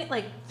personally,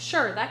 like,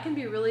 sure, that can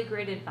be really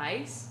great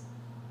advice,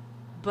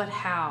 but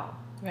how?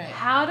 Right.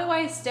 How do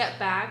I step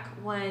back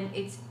when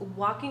it's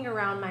walking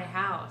around my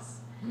house?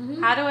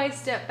 Mm-hmm. How do I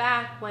step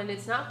back when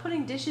it's not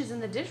putting dishes in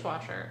the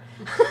dishwasher?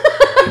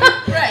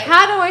 Right.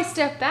 How do I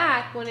step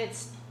back when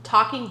it's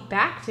talking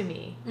back to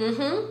me?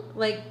 Mm-hmm.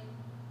 Like,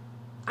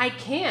 I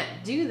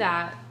can't do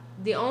that.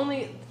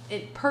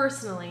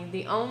 Personally,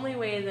 the only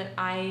way that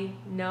I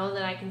know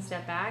that I can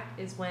step back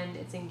is when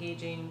it's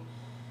engaging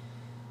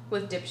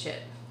with dipshit.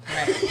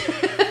 Right.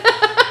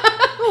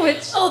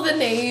 The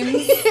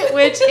names.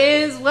 Which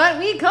is what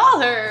we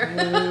call her.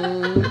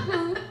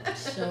 Mm-hmm.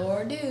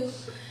 Sure do.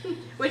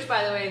 Which,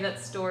 by the way,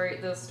 those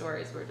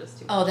stories were just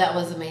too. Oh, that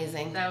was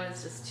amazing. That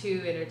was just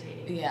too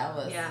entertaining. Yeah, it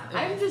was. Yeah,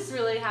 I'm just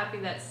really happy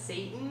that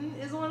Satan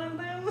is one of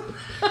them.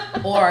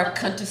 Or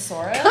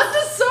Cuntosaurus.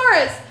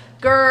 Cuntosaurus,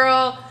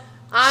 girl.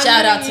 I'm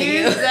Shout out to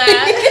you.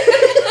 That.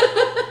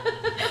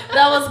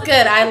 That was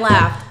good. I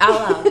laughed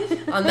out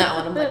loud on that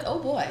one. I'm like, oh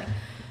boy.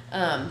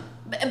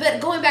 But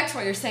going back to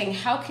what you're saying,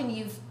 how can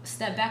you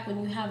step back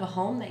when you have a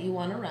home that you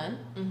want to run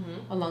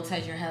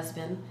alongside your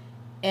husband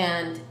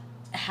and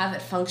have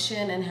it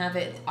function and have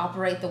it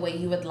operate the way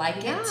you would like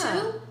it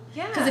to?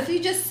 Yeah. Because if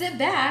you just sit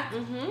back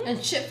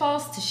and shit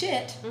falls to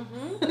shit,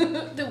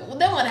 then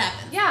what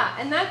happens? Yeah,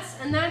 and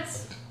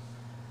that's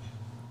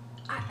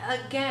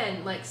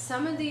again, like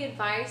some of the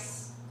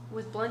advice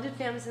with blended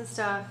families and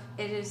stuff,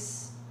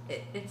 it's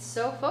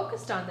so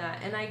focused on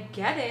that, and I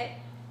get it.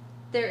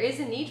 There is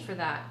a need for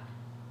that.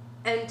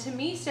 And to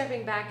me,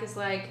 stepping back is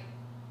like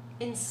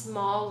in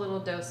small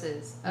little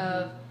doses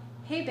of,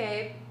 hey,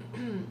 babe,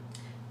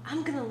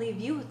 I'm going to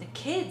leave you with the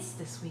kids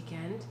this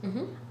weekend.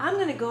 I'm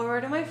going to go over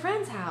to my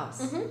friend's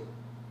house.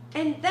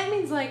 And that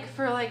means like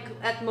for like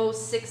at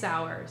most 6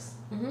 hours.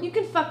 You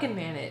can fucking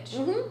manage.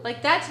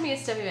 Like that to me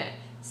is stepping back.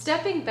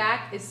 Stepping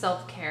back is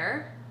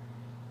self-care,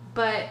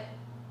 but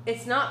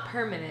it's not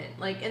permanent.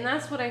 Like, and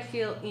that's what I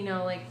feel,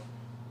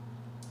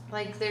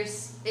 like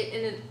there's,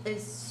 it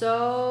is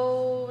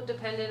so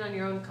dependent on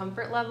your own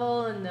comfort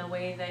level and the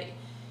way that,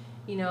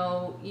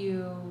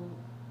 you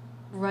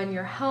run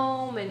your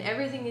home, and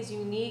everything is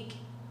unique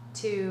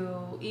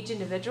to each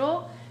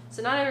individual.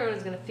 So not everyone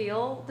is going to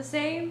feel the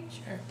same.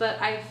 Sure.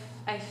 But I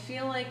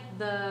feel like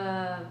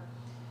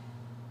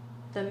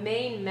the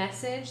main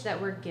message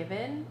that we're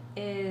given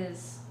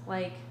is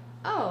like,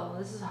 oh,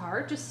 this is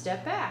hard, just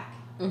step back.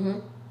 Mm-hmm.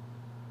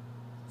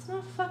 It's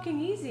not fucking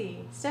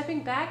easy.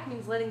 Stepping back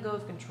means letting go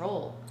of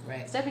control.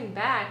 Right. Stepping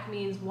back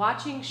means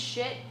watching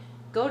shit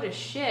go to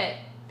shit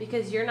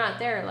because you're not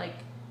there. Like,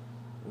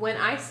 when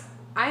I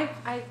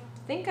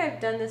think I've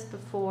done this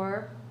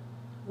before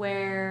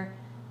where,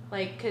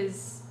 like,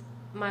 because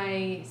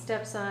my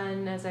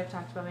stepson, as I've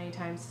talked about many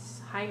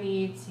times, high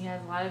needs, he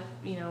has a lot of,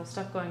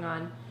 stuff going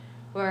on,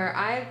 where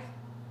I've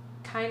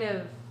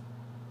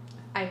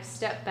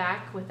stepped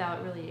back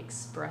without really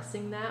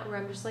expressing that, where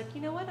I'm just like,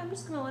 you know what, I'm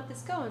just going to let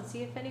this go and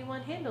see if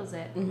anyone handles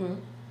it. Mm-hmm.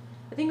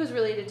 I think it was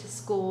related to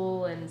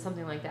school and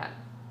something like that.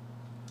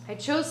 I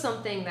chose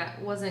something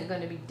that wasn't going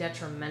to be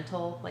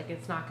detrimental, like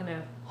it's not going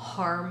to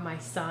harm my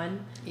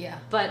son. Yeah.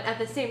 But at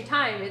the same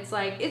time, it's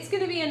like, it's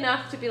going to be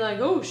enough to be like,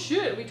 oh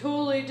shit, we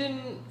totally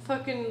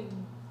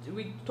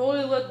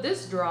let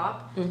this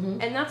drop. Mm-hmm.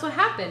 And that's what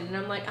happened. And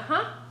I'm like,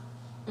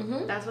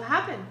 Mm-hmm. that's what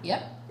happened.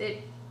 Yep.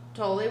 It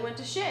totally went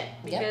to shit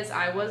because Yep.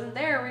 I wasn't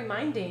there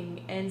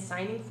reminding and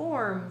signing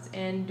forms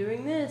and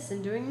doing this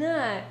and doing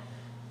that.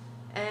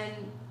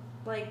 And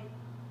like,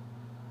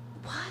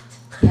 what?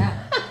 Yeah.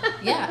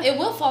 Yeah, it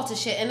will fall to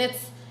shit. And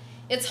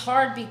it's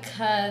hard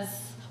because,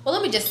 well,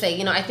 let me just say,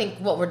 I think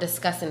what we're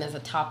discussing is a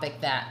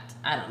topic that,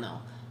 I don't know,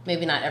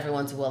 maybe not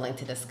everyone's willing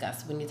to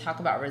discuss. When you talk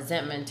about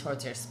resentment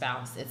towards your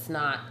spouse, it's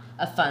not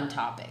a fun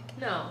topic.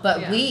 No. But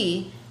yeah.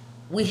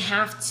 we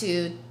have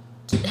to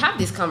have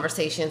these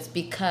conversations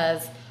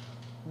because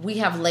we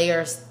have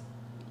layers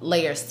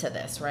to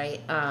this,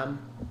 right?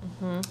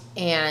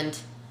 And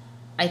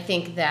I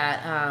think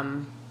that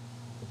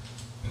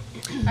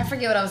I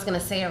forget what I was going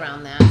to say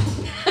around that.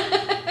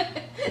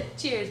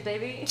 Cheers,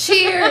 baby.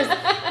 Cheers.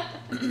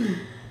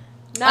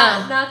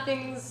 Not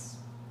things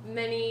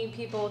many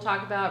people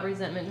talk about,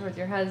 resentment towards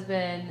your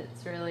husband.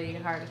 It's really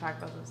hard to talk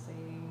about those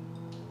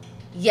things.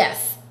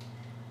 Yes.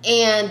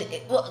 And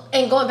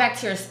going back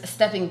to your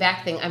stepping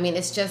back thing, I mean,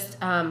 it's just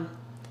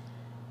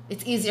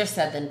it's easier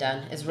said than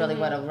done. Is really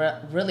what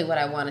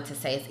I wanted to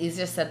say. It's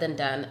easier said than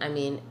done. I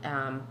mean,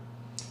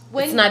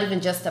 it's not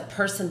even just a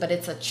person, but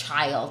it's a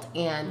child.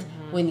 And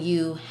when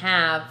you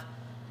have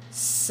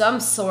some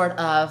sort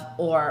of,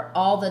 or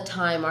all the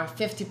time, or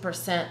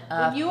 50%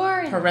 of you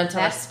are parental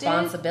invested,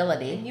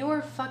 responsibility, and you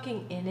are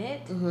fucking in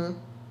it,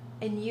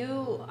 and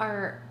you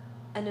are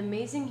an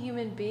amazing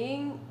human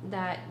being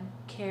that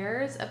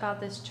cares about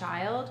this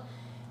child,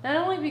 not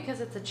only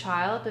because it's a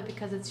child, but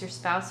because it's your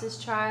spouse's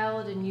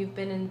child and you've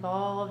been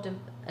involved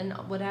and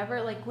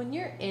whatever. Like, when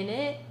you're in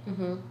it,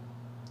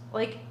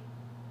 like,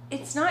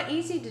 it's not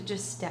easy to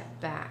just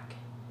step back,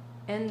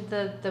 and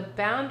the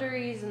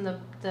boundaries and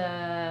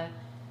the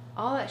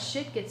all that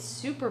shit gets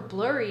super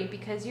blurry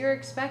because you're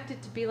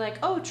expected to be like,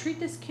 oh, treat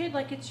this kid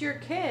like it's your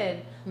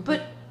kid,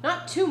 but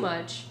not too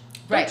much.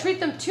 Right. Don't treat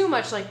them too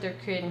much like their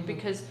kid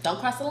because don't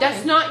cross the line.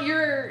 That's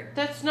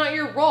not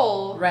your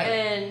role, right?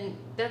 And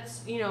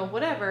that's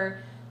whatever.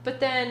 But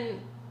then,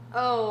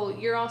 oh,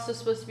 you're also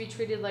supposed to be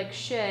treated like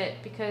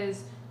shit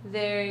because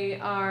they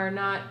are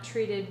not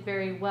treated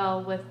very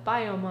well with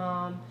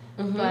Biomom.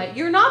 But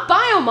you're not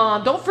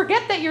Biomom. Don't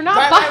forget that you're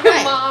not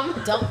Biomom.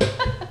 Right.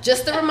 Don't.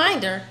 Just a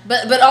reminder,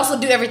 but also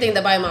do everything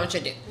that Biomom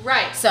should do.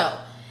 Right. So,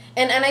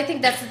 and I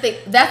think that's the thing.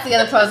 That's the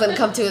other part I was going to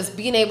come to, is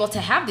being able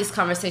to have these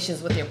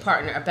conversations with your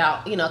partner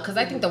about, because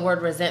I think the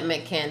word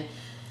resentment can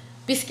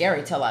be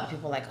scary to a lot of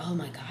people. Like, oh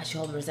my gosh, you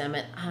hold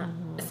resentment.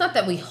 It's not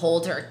that we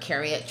hold or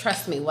carry it.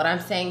 Trust me, what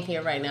I'm saying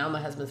here right now, my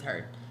husband's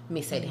heard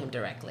me say to him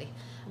directly.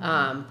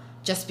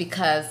 Just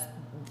because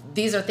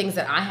these are things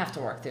that I have to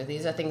work through.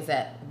 These are things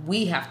that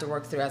we have to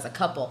work through as a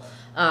couple.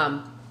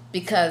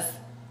 Because,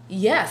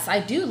 yes, I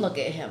do look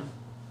at him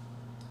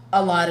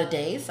a lot of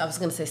days. I was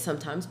going to say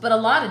sometimes, but a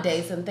lot of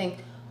days, and think,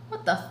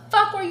 what the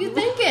fuck were you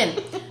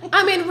thinking?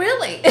 I mean,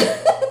 really?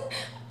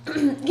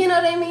 You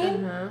know what I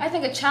mean? I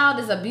think a child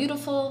is a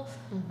beautiful,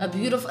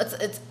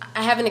 it's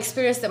I haven't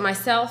experienced it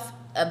myself,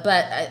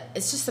 but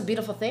it's just a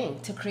beautiful thing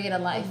to create a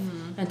life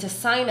and to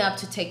sign up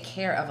to take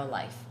care of a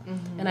life.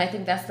 And I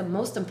think that's the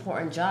most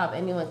important job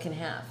anyone can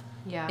have,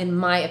 in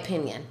my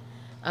opinion.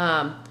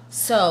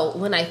 So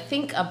when I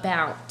think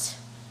about,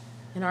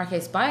 in our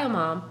case,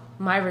 Biomom,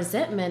 my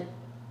resentment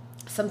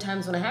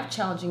sometimes when I have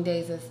challenging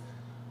days is,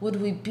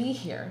 would we be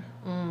here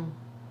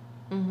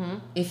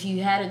if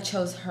you hadn't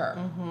chose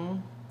her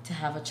to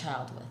have a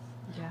child with?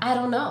 I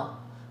don't know,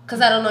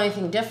 because I don't know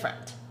anything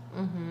different.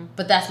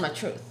 But that's my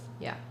truth.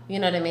 Yeah. You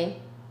know what I mean?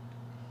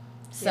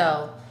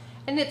 So.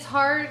 And it's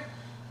hard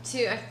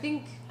to, I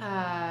think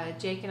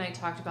Jake and I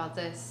talked about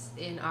this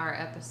in our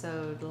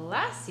episode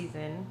last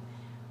season,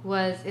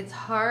 was it's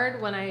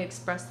hard when I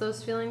express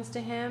those feelings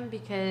to him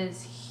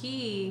because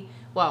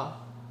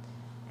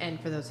and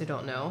for those who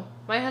don't know,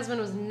 my husband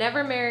was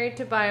never married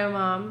to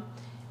Biomom.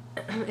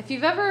 If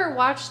you've ever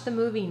watched the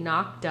movie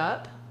Knocked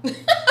Up,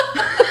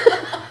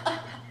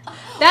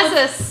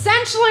 that's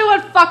essentially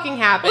what fucking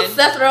happened. Well,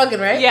 Seth Rogen,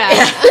 right? Yeah.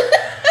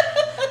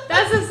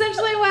 That's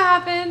essentially what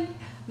happened.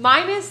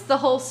 Minus the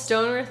whole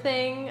stoner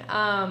thing.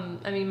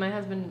 I mean, my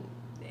husband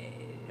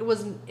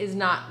is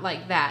not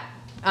like that.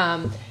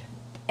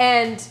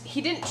 And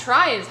he didn't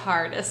try as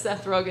hard as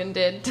Seth Rogen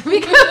did, to be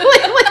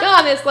completely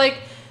honest. Like,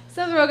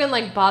 Seth Rogen,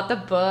 like, bought the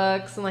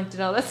books and, like, did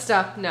all that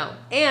stuff. No.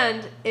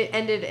 And it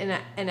ended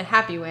in a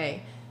happy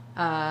way.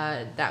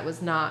 That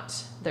was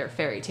not their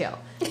fairy tale.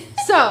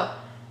 So,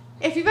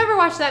 if you've ever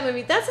watched that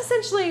movie, that's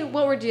essentially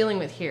what we're dealing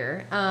with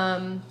here.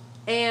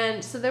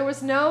 And so there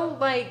was no,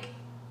 like,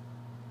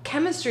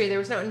 chemistry. There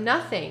was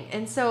nothing.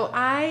 And so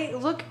I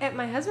look at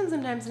my husband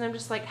sometimes and I'm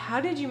just like,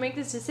 how did you make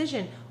this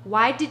decision?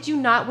 Why did you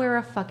not wear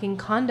a fucking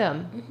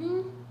condom? Mm-hmm.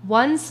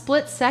 One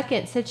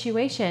split-second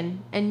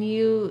situation, and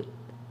you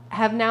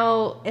have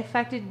now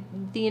affected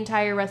the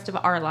entire rest of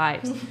our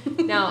lives.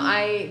 Now,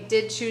 I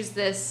did choose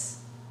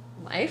this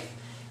life,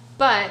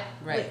 but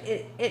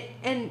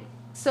and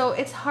so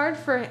it's hard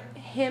for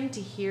him to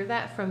hear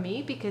that from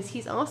me because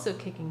he's also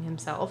kicking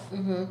himself.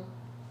 Mm-hmm.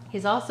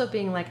 He's also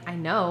being like, I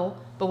know,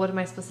 but what am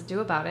I supposed to do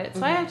about it?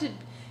 So I have to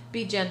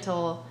be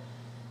gentle,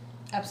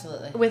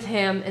 absolutely, with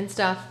him and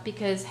stuff,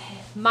 because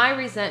my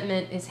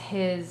resentment is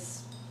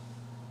his,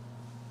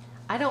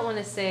 I don't want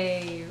to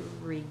say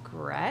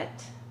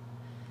regret,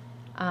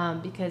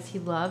 because he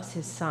loves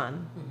his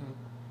son. Mm-hmm.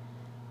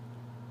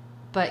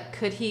 But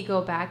could he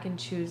go back and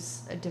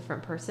choose a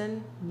different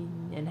person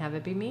and have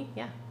it be me?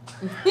 Yeah.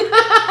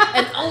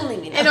 And only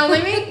me. And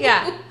only me?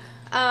 Yeah.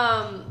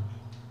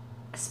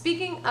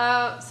 Speaking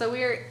of,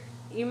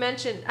 you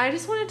mentioned, I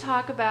just want to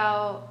talk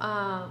about,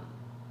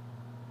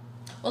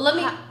 well, let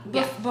me,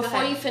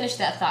 before you finish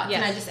that thought,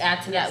 yes. Can I just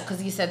add to that?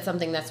 Because you said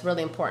something that's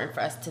really important for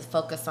us to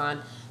focus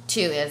on,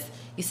 too, is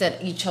you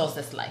said you chose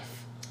this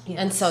life. Yes.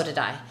 And so did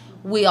I.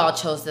 We all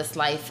chose this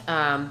life.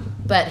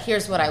 But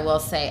here's what I will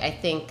say. I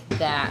think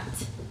that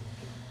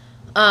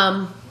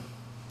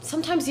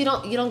sometimes you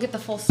don't get the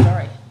full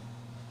story.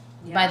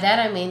 Yeah. By that,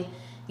 I mean,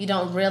 you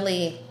don't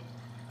really...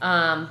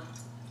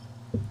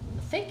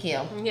 Thank you.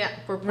 Yeah,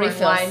 we're pouring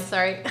wine.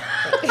 Sorry.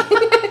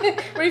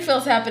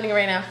 Refills happening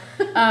right now.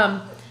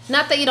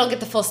 Not that you don't get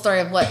the full story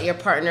of what your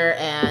partner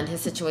and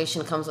his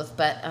situation comes with,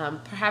 but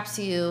perhaps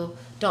you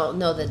don't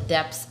know the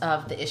depths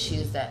of the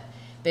issues that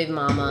baby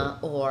mama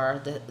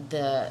or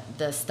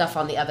the stuff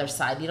on the other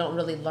side. You don't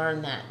really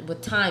learn that.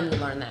 With time, you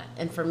learn that.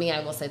 And for me,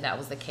 I will say that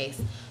was the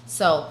case.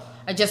 So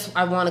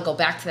I want to go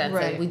back to that and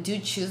say we do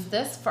choose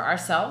this for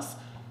ourselves.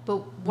 But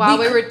while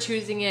we were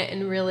choosing it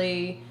and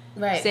really...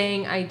 Right.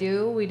 Saying I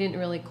do, we didn't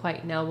really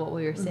quite know what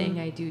we were saying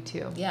I do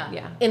too.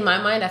 Yeah. In my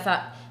mind, I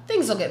thought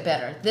things will get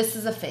better. This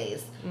is a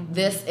phase. Mm-hmm.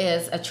 This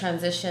is a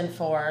transition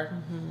for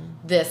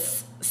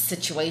this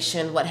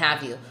situation, what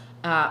have you.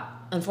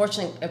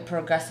 Unfortunately, it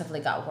progressively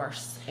got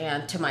worse,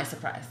 and to my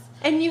surprise.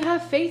 And you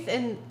have faith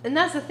in, and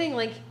that's the thing,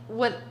 like,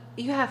 what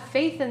you have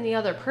faith in the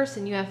other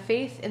person. You have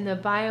faith in the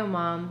bio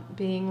mom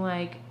being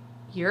like,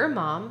 you're a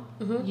mom.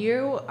 Mm-hmm.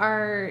 You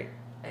are,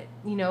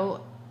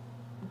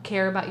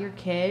 care about your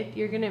kid,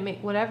 you're gonna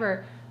make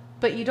whatever,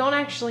 but you don't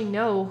actually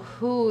know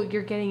who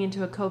you're getting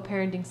into a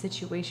co-parenting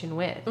situation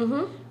with.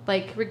 Mm-hmm.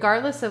 Like,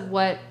 regardless of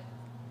what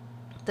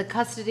the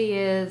custody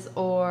is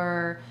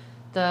or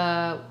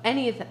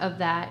any of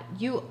that,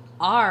 you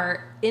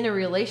are in a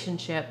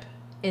relationship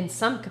in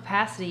some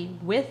capacity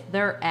with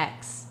their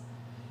ex.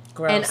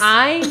 Gross. And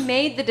I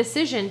made the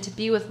decision to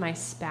be with my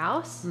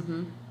spouse.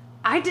 Mm-hmm.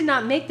 I did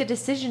not make the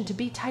decision to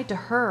be tied to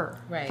her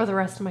for the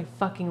rest of my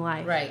fucking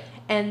life. Right.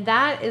 And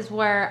that is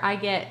where I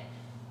get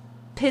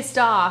pissed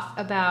off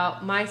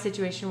about my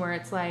situation, where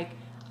it's like,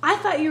 I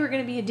thought you were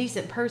going to be a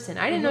decent person.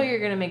 I didn't know you were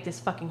going to make this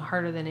fucking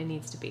harder than it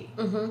needs to be.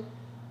 Mm-hmm.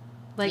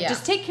 Like,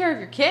 just take care of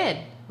your kid.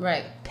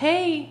 Right.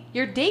 Pay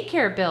your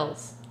daycare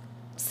bills.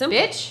 Simple.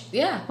 Bitch.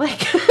 Yeah.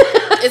 Like,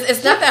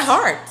 it's not that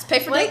hard. Just pay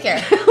for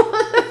daycare.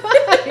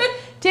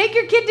 Take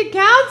your kid to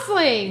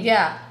counseling.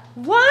 Yeah.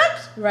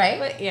 What? Right.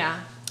 But,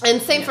 yeah. And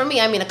same for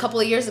me. I mean, a couple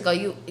of years ago,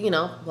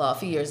 a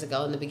few years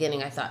ago in the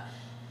beginning, I thought,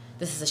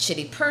 this is a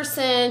shitty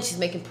person. She's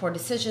making poor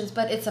decisions,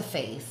 but it's a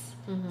phase.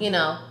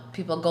 Mm-hmm.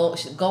 People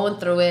she's going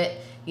through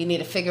it. You need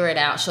to figure it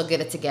out. She'll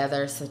get it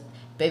together. So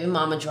baby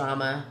mama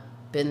drama,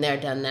 been there,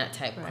 done that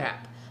type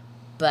crap.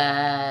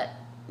 But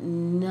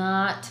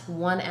not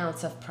 1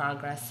 ounce of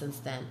progress since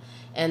then.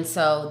 And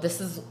so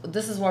this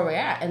is where we're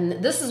at.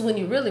 And this is when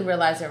you really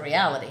realize your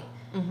reality.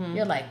 Mm-hmm.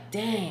 You're like,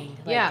 dang.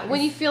 Like,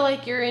 when you feel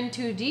like you're in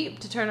too deep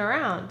to turn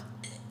around.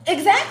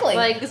 Exactly.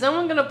 Like, is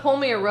someone going to pull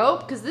me a rope?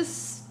 Because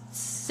this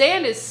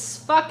sand is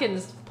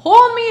fucking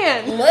pulling me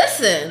in.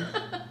 Listen.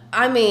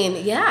 I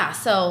mean, yeah.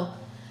 So,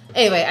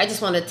 anyway, I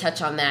just wanted to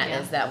touch on that,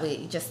 is that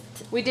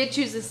we did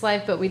choose this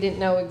life, but we didn't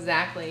know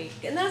exactly.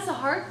 And that's a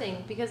hard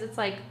thing, because it's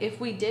like, if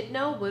we did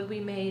know, would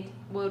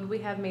we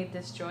have made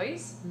this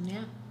choice?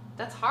 Yeah.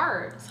 That's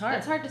hard. It's hard.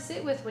 That's hard to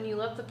sit with when you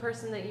love the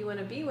person that you want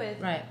to be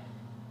with. Right.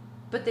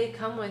 But they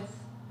come with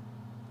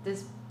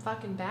this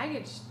fucking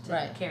baggage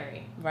to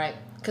carry. Right.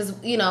 Because,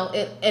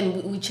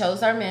 and we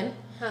chose our men.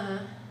 Uh-huh.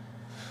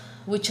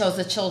 We chose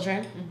the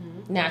children,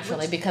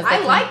 naturally, because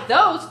I like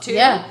those, too.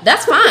 Yeah,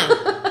 that's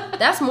fine.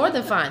 That's more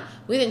than fine.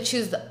 We didn't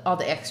choose all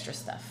the extra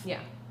stuff. Yeah.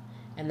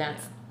 And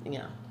that's,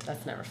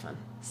 that's never fun.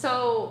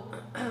 So,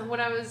 what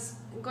I was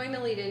going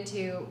to lead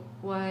into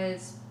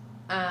was.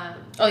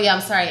 Oh yeah,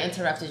 I'm sorry, I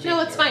interrupted you.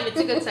 No, it's fine. It's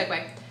a good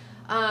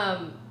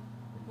segue.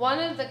 One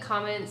of the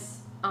comments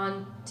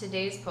on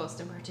today's post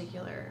in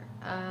particular,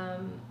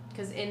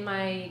 because in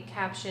my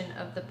caption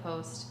of the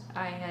post,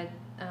 I had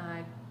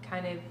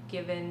kind of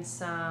given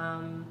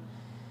some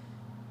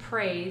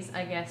praise,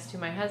 I guess, to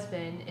my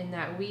husband in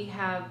that we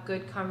have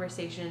good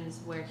conversations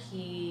where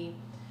he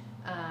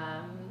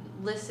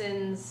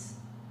listens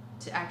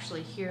to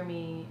actually hear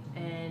me,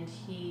 and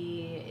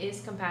he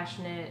is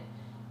compassionate,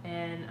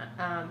 and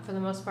for the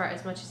most part,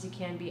 as much as he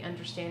can, be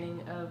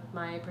understanding of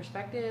my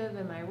perspective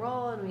and my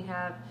role, and we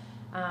have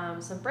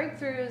some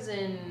breakthroughs.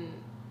 And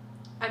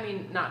I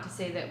mean, not to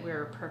say that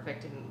we're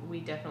perfect, and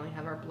we definitely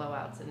have our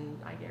blowouts, and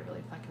I get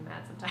really fucking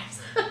mad sometimes.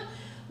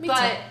 Me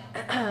But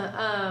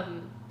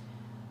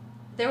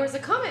there was a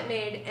comment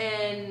made,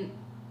 and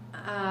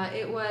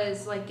it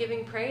was like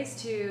giving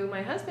praise to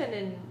my husband,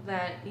 and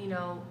that, you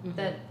know,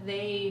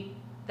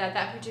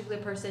 that particular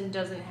person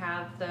doesn't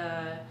have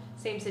the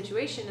same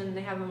situation, and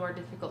they have a more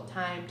difficult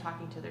time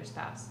talking to their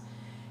spouse.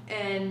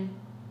 And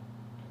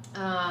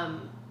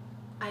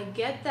I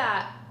get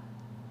that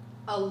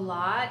a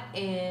lot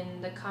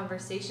in the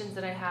conversations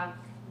that I have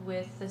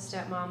with the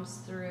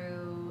stepmoms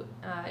through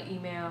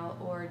email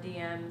or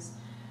DMs,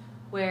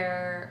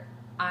 where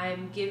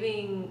I'm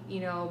giving, you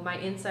know, my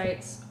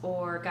insights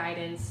or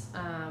guidance.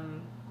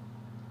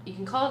 You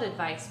can call it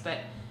advice, but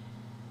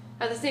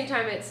at the same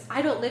time, it's,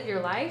 I don't live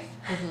your life.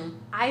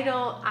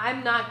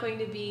 I'm not going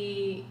to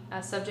be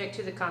subject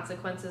to the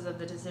consequences of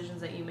the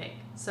decisions that you make.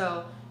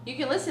 So you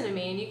can listen to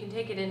me and you can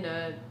take it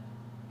into,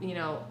 you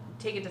know,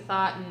 take it to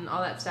thought and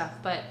all that stuff.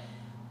 But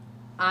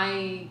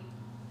I'm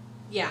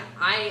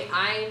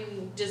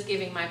just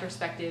giving my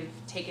perspective,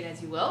 take it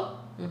as you will.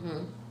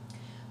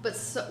 But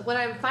what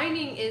I'm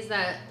finding is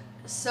that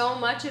so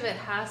much of it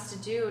has to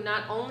do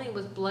not only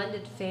with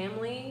blended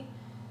family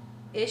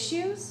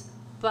issues,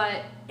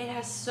 but it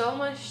has so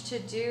much to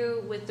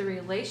do with the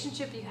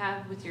relationship you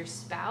have with your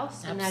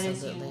spouse. And that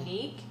is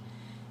unique,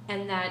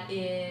 and that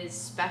is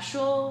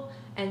special,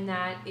 and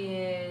that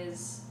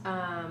is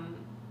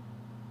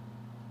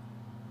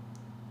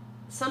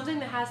something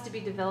that has to be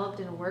developed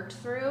and worked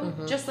through,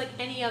 just like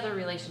any other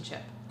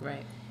relationship.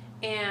 Right.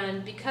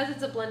 And because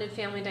it's a blended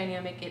family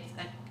dynamic,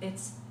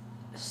 it's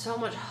so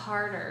much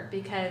harder,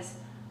 because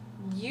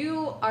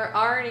you are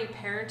already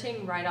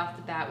parenting right off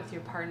the bat with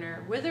your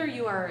partner, whether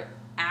you are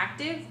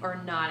active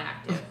or not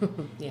active.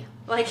 Yeah.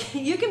 Like,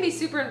 you can be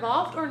super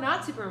involved or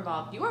not super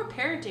involved. You are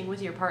parenting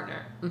with your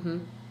partner.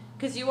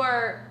 Because you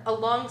are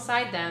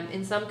alongside them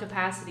in some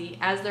capacity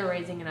as they're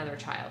raising another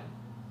child.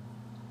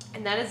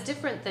 And that is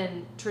different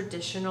than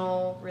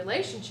traditional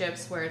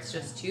relationships where it's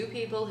just two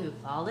people who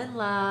fall in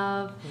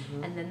love,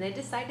 and then they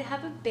decide to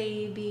have a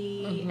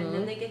baby, and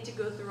then they get to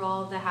go through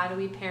all of the how do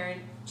we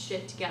parent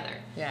shit together.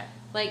 Yeah.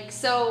 Like,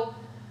 so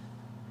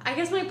I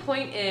guess my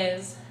point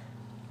is,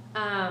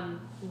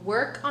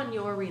 work on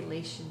your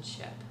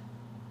relationship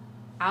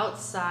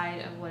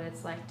outside of what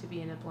it's like to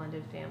be in a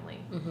blended family.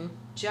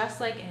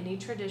 Just like any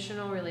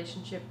traditional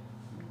relationship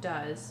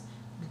does.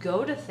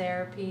 Go to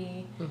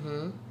therapy.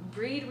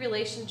 Read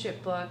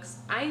relationship books.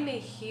 I'm a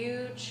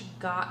huge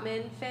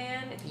Gottman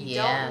fan. If you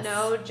don't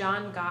know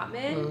John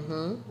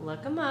Gottman,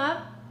 look him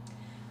up.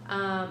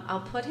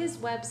 I'll put his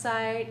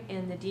website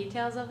in the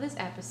details of this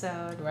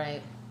episode.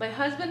 Right. My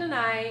husband and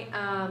I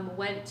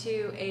went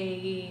to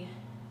a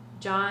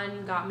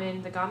John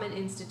Gottman, the Gottman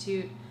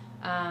Institute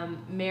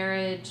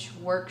marriage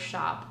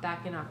workshop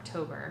back in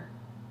October.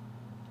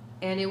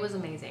 And it was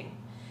amazing.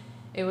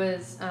 It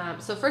was,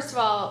 so first of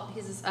all,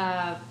 he's,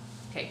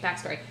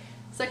 backstory.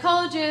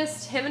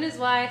 Psychologist, him and his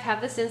wife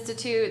have this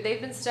institute. They've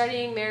been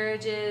studying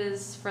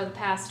marriages for the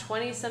past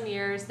 20-some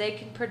years. They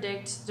can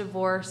predict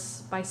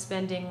divorce by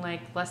spending like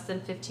less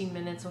than 15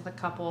 minutes with a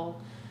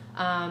couple,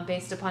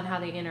 based upon how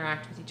they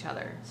interact with each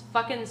other. It's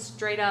fucking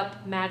straight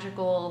up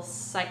magical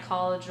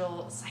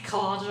psychological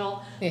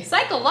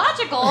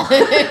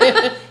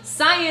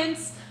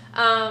science.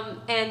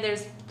 And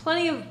there's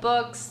plenty of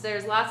books.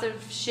 There's lots of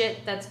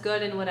shit that's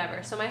good and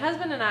whatever. So my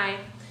husband and I,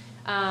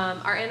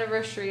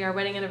 our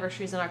wedding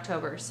anniversary is in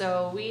October.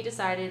 So we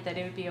decided that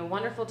it would be a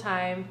wonderful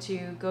time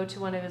to go to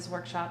one of his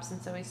workshops.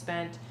 And so we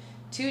spent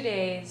 2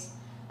 days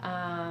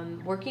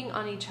working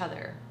on each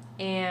other.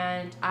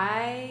 And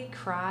I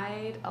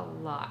cried a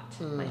lot.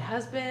 My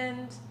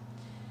husband,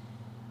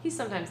 he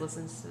sometimes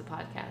listens to the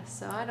podcast,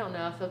 so I don't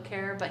know if he'll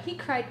care, but he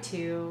cried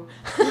too.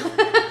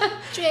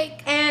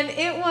 Jake. And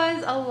it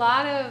was a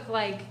lot of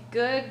like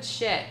good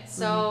shit.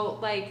 So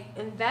like,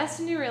 invest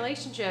in your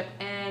relationship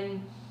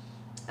and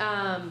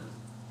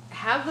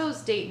have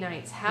those date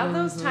nights, have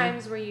those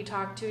times where you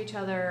talk to each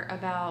other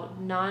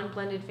about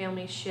non-blended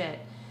family shit,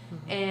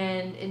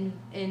 and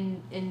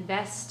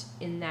invest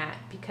in that,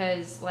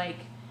 because like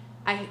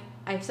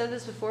I've said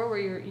this before,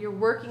 where you're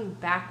working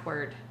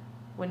backward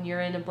when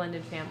you're in a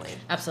blended family.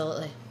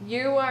 Absolutely.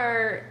 You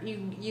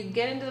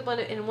get into the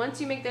blended, and once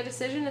you make that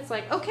decision, it's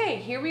like, okay,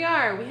 here we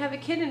are, we have a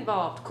kid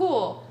involved,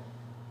 cool.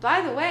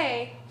 By the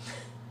way,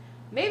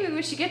 maybe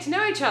we should get to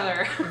know each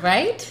other.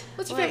 Right?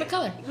 What's your Like, favorite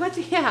color?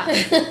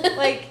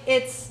 Like,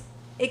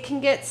 it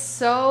can get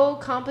so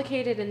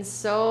complicated and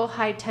so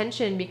high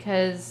tension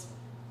because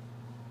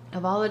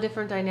of all the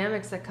different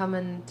dynamics that come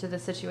into the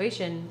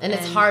situation. And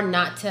it's hard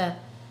not to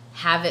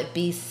have it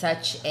be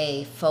such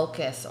a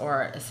focus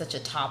or such a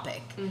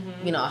topic,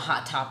 you know, a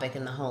hot topic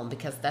in the home,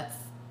 because that's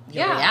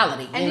your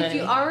reality. And if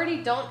you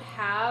already don't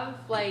have,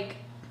 like,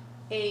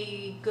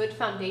 a good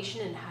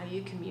foundation in how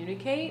you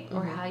communicate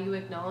or how you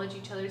acknowledge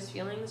each other's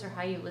feelings or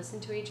how you listen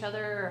to each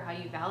other or how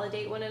you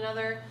validate one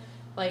another,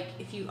 like,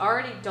 if you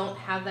already don't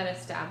have that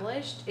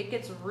established, it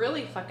gets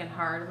really fucking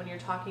hard when you're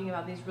talking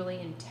about these really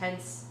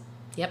intense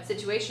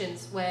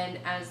situations when,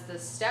 as the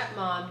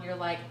stepmom, you're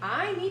like,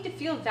 I need to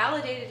feel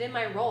validated in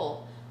my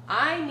role.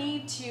 I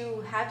need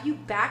to have you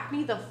back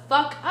me the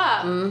fuck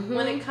up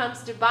when it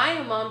comes to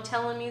bio mom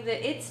telling me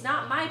that it's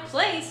not my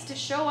place to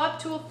show up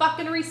to a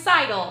fucking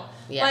recital.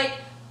 Yeah. Like,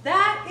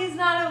 that is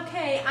not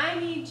okay. I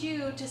need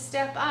you to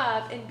step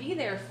up and be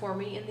there for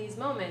me in these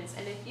moments.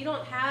 And if you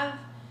don't have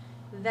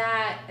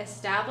that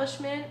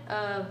establishment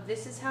of,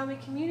 this is how we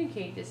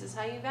communicate, this is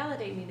how you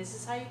validate me, this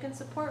is how you can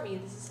support me,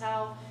 this is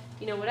how,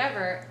 you know,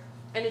 whatever.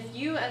 And if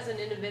you as an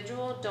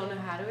individual don't know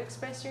how to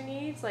express your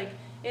needs, like,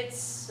 it's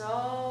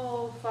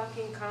so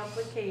fucking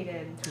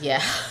complicated.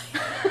 Yeah.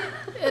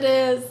 It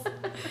is.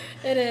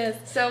 It is.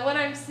 So what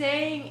I'm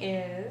saying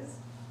is,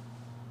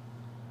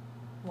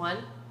 1,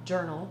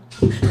 journal.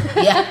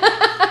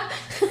 Yeah.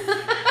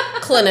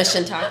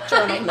 Clinician talk.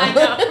 Journal. I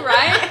know,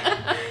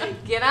 right?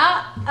 Get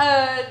out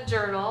a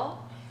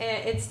journal.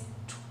 It's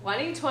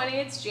 2020.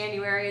 It's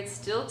January. It's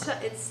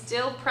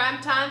still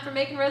prime time for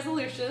making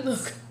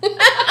resolutions.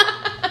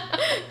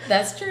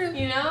 That's true.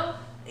 You know,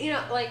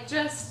 like,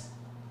 just,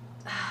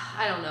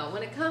 I don't know.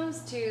 When it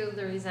comes to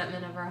the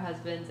resentment of our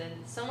husbands, and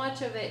so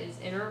much of it is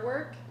inner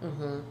work,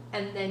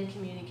 and then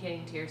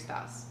communicating to your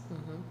spouse.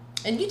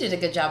 And you did a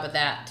good job of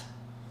that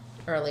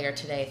earlier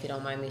today, if you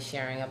don't mind me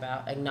sharing,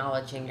 about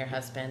acknowledging your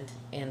husband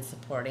and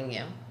supporting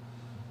you.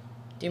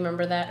 Do you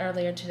remember that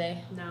earlier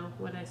today? No,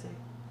 what did I say?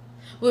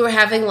 We were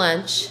having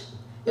lunch.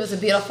 It was a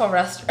beautiful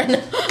restaurant.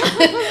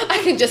 I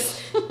can just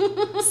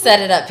set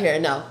it up here.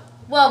 No.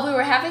 Well, we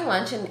were having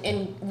lunch,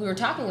 and we were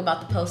talking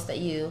about the post that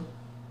you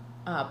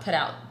put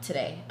out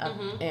today,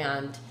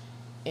 and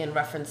in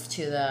reference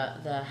to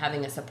the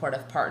having a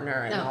supportive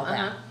partner and all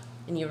that.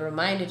 And you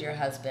reminded your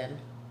husband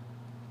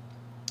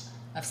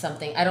of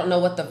something. I don't know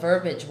what the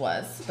verbiage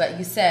was, but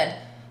you said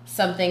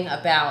something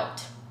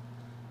about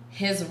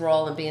his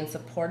role in being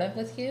supportive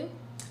with you.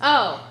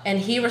 Oh. And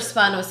he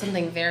responded with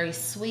something very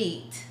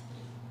sweet.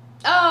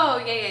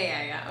 Oh,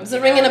 yeah. Okay. Is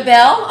it ringing a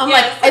bell? I'm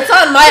like, it's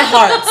on my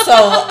heart,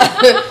 so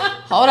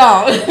hold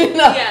on.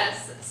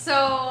 Yes. So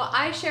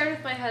I shared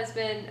with my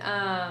husband,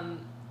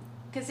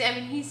 because, I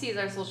mean, he sees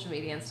our social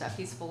media and stuff.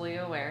 He's fully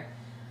aware.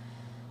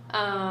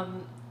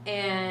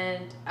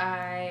 And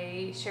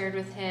I shared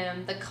with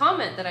him the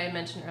comment that I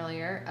mentioned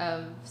earlier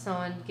of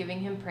someone giving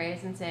him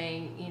praise and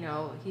saying, you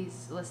know,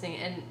 he's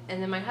listening.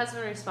 And then my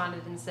husband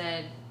responded and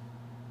said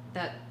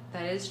that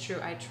is true.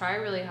 I try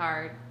really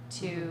hard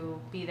to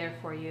be there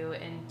for you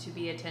and to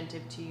be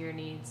attentive to your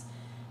needs.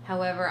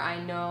 However, I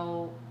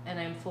know and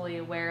I'm fully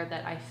aware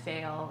that I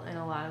fail in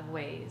a lot of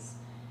ways.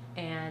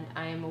 And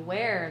I am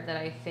aware that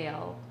I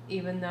fail,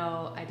 even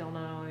though I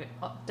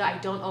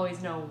don't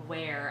always know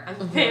where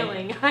I'm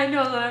failing. I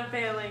know that I'm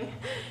failing.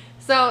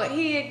 So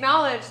he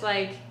acknowledged,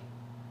 like,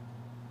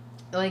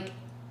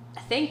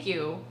 thank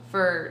you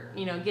for,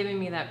 you know, giving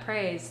me that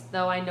praise,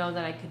 though I know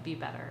that I could be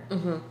better.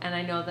 And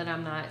I know that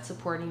I'm not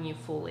supporting you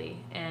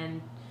fully.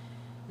 And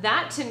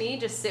that, to me,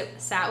 just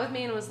sat with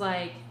me and was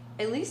like,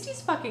 at least he's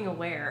fucking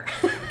aware.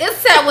 It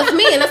sat with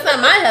me, and it's not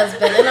my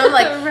husband. And I'm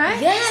like, right?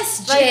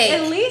 Yes, Jake.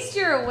 Like, at least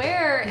you're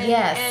aware. And,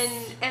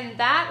 yes. And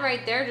that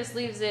right there just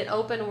leaves it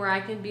open where I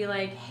can be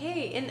like,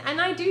 hey,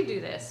 and I do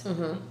this.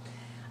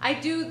 I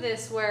do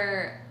this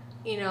where,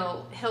 you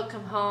know, he'll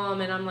come home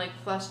and I'm like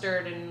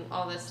flustered and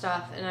all this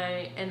stuff.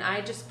 And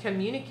I just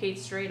communicate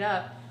straight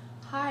up,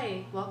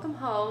 hi, welcome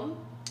home.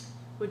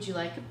 Would you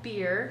like a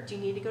beer? Do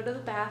you need to go to the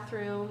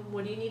bathroom?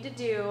 What do you need to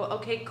do?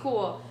 Okay,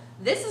 cool.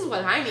 This is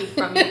what I need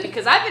from you,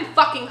 because I've been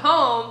fucking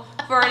home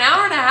for an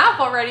hour and a half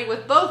already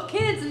with both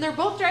kids, and they're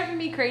both driving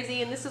me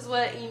crazy, and this is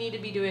what you need to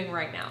be doing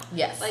right now.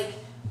 Yes. Like,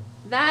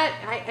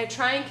 that, I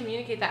try and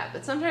communicate that,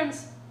 but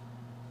sometimes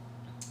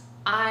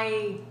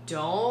I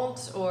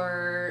don't,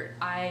 or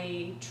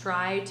I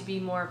try to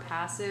be more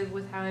passive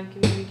with how I'm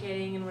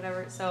communicating and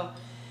whatever. So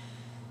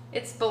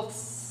it's both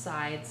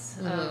sides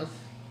of,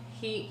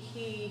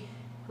 he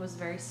was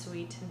very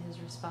sweet in his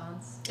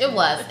response. It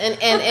was, and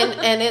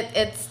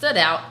it stood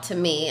out to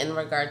me in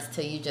regards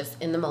to you just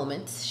in the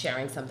moment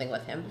sharing something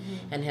with him,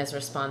 and his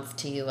response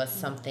to you was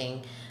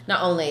something,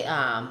 not only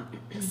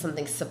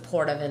something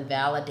supportive and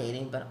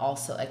validating, but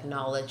also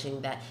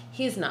acknowledging that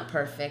he's not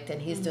perfect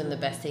and he's doing the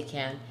best he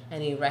can,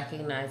 and he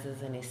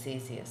recognizes and he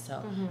sees you.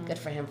 So good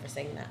for him for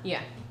saying that.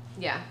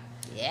 Yeah.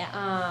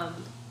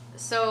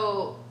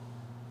 So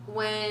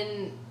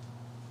when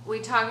we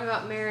talk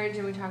about marriage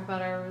and we talk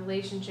about our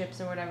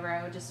relationships and whatever,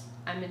 I would just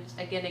I'm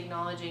again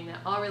acknowledging that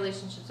all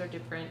relationships are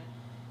different.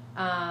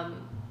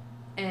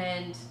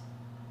 And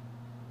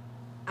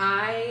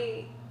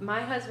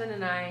my husband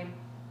and I,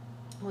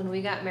 when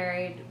we got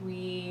married,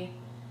 we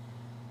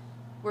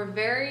were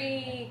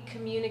very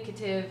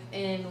communicative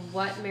in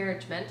what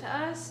marriage meant to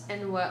us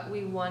and what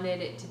we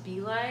wanted it to be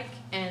like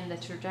and the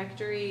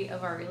trajectory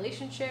of our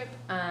relationship.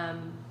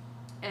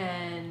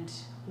 And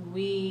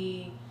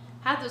we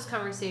had those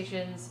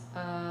conversations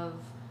of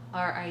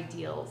our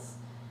ideals.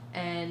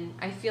 And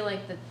I feel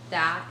like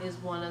that is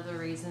one of the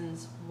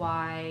reasons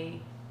why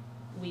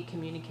we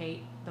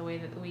communicate the way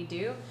that we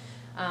do,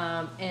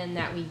 and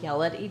that we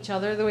yell at each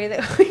other the way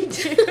that we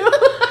do.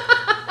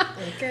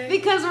 Okay.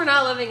 Because we're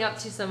not living up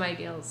to some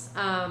ideals.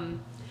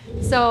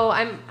 So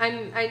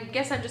I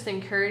guess I'm just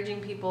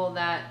encouraging people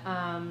that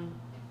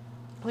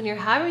when you're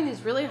having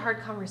these really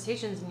hard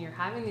conversations and you're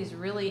having these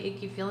really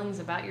icky feelings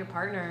about your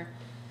partner,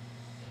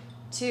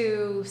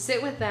 to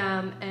sit with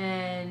them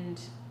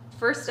and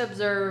first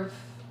observe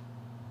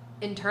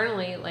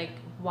internally, like,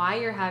 why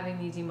you're having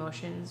these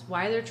emotions,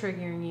 why they're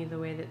triggering you the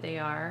way that they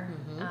are,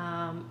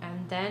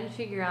 and then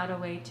figure out a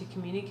way to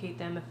communicate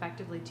them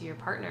effectively to your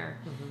partner.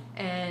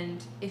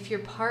 And if your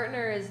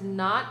partner is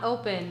not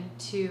open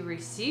to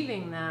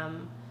receiving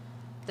them,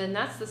 then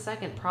that's the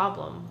second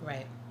problem.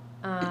 Right.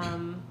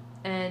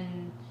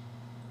 And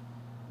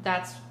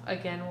that's,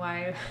 again,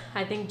 why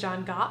I think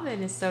John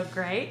Gottman is so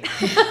great.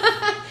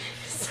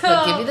 So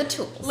he'll give you the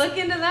tools. Look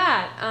into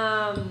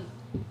that.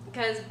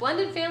 Because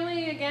blended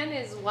family, again,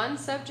 is one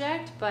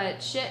subject,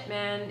 but shit,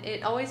 man,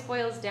 it always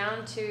boils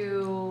down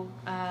to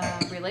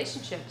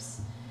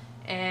relationships.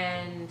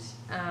 And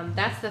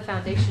that's the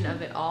foundation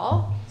of it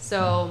all.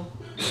 So,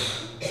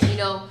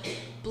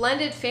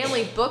 blended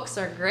family books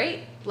are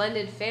great.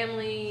 Blended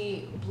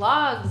family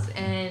blogs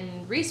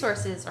and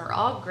resources are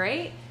all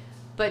great.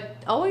 But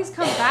always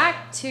come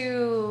back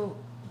to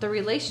the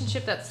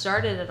relationship that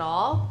started it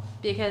all.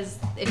 Because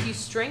if you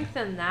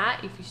strengthen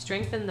that, if you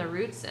strengthen the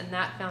roots and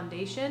that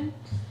foundation,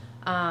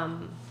 I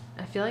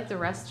feel like the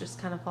rest just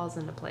kind of falls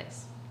into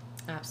place.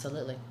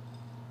 Absolutely.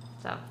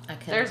 So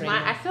there's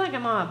I feel like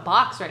I'm on a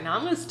box right now.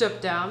 I'm gonna step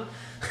down.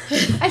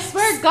 I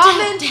swear,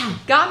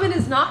 Gottman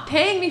is not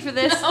paying me for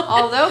this,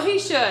 although he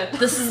should.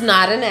 This is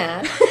not an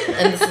ad,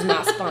 and this is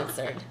not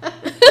sponsored.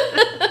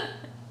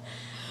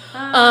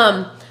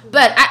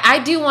 But I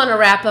do want to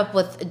wrap up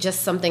with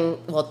just something.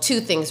 Well,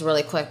 two things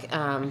really quick.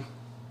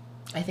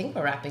 I think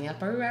we're wrapping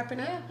up. Are we wrapping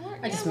up? Yeah,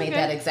 I just made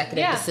that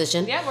executive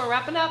decision. Yeah, we're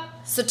wrapping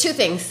up. So 2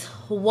 things.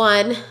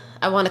 One,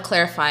 I want to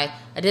clarify.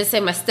 I did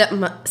say my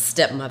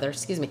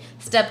stepdaughter's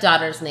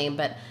name,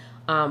 but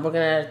we're going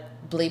to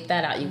bleep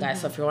that out, you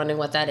guys. So if you're wondering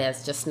what that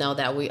is, just know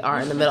that we are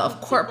in the middle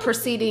of court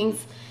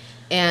proceedings,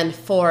 and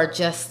for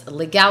just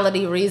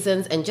legality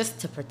reasons and just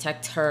to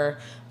protect her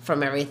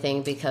from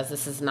everything, because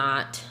this is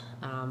not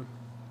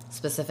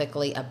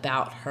specifically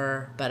about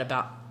her, but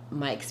about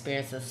my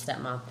experience as a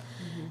stepmom.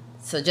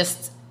 So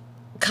just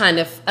kind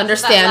of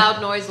understand. That's what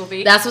that loud noise will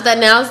be. That's what that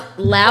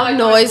loud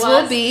noise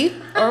will be,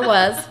 or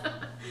was.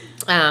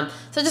 So I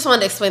just wanted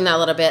to explain that a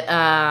little bit,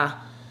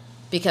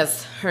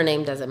 because her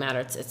name doesn't matter.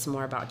 It's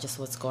more about just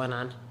what's going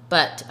on.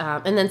 But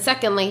and then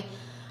secondly,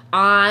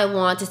 I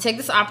want to take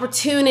this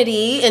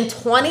opportunity in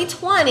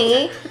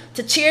 2020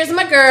 to cheers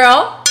my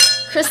girl,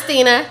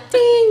 Christina.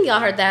 Ding, y'all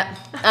heard that.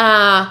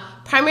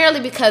 Primarily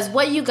because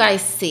what you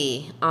guys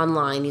see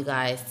online,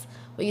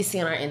 what you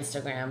see on our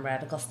Instagram,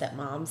 Radical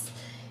Stepmoms,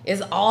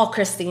 is all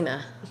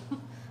Christina. I'm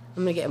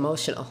going to get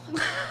emotional.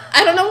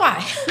 I don't know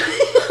why.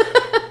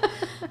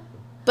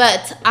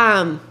 But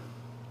I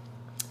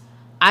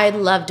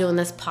love doing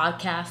this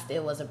podcast.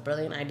 It was a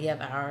brilliant idea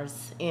of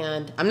ours.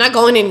 And I'm not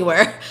going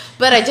anywhere.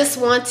 But I just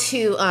want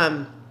to,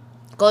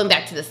 going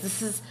back to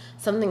this is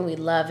something we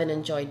love and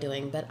enjoy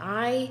doing. But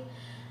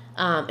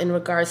in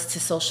regards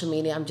to social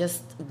media, I'm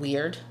just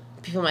weird.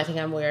 People might think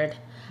I'm weird.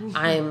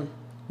 I'm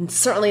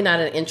certainly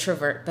not an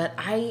introvert, but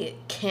I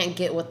can't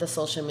get with the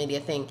social media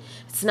thing.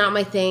 It's not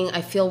my thing.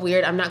 I feel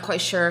weird. I'm not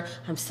quite sure.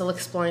 I'm still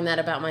exploring that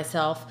about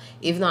myself.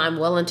 Even though I'm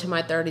well into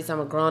my 30s, I'm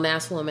a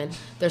grown-ass woman.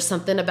 There's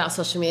something about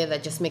social media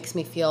that just makes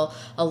me feel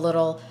a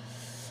little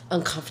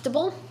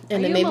uncomfortable.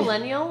 And are you a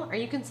millennial? Are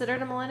you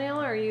considered a millennial,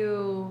 or are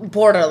you...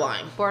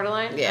 Borderline.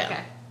 Borderline? Yeah.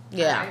 Okay.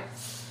 Yeah. Right.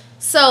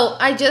 So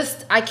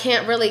I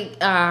can't really...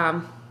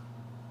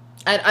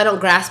 I don't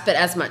grasp it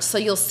as much. So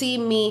you'll see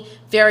me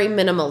very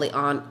minimally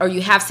or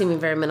you have seen me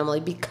very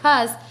minimally,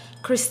 because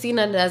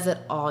Christina does it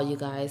all, you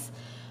guys.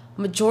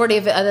 Majority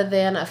of it, other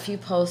than a few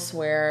posts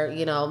where,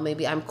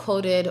 maybe I'm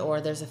quoted or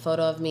there's a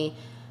photo of me,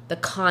 the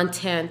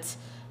content,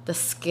 the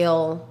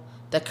skill,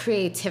 the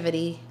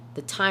creativity,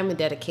 the time and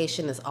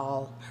dedication is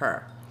all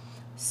her.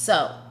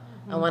 So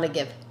I want to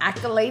give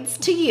accolades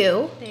to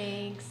you.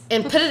 Thanks.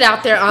 And put it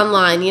out there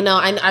online.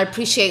 I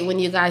appreciate when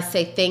you guys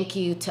say thank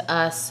you to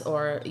us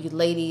or you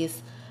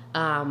ladies.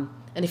 And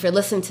if you're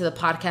listening to the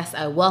podcast,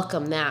 I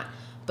welcome that.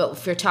 But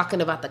if you're talking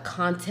about the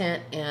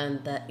content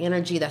and the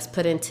energy that's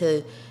put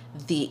into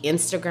the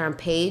Instagram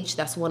page,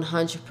 that's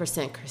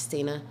 100%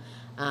 Christina.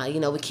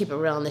 We keep it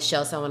real on the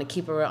show, so I want to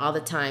keep it real all the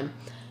time.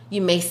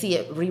 You may see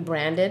it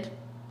rebranded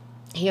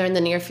here in the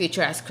near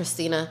future as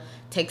Christina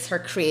takes her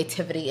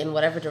creativity in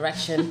whatever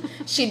direction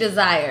she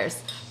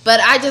desires. But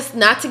I just,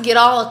 not to get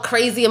all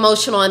crazy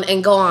emotional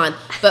and go on,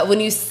 but when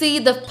you see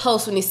the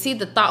posts, when you see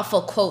the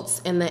thoughtful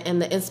quotes and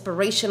the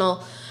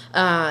inspirational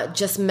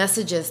just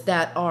messages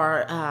that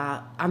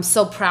are, I'm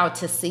so proud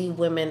to see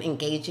women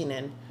engaging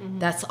in. Mm-hmm.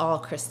 That's all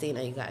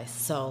Christina, you guys.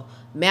 So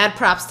mad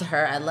props to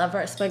her. I love her.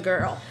 It's my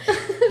girl.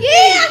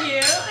 Yeah. Thank you.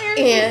 You're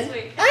so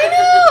sweet. I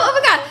know.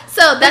 Oh my God.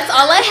 So that's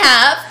all I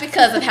have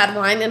because I've had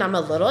wine and I'm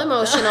a little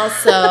emotional.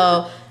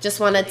 So just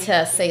wanted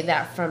to say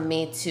that from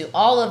me to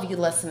all of you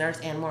listeners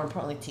and more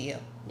importantly to you.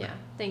 Yeah.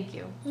 Thank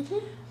you. Mm-hmm.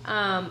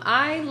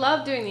 I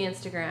love doing the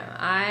Instagram.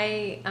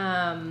 I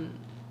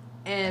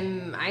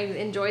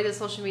enjoy the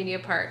social media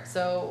part,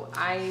 so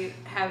I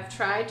have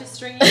tried to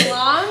string you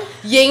along.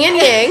 Yin and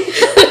yang.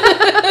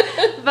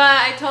 But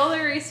I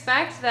totally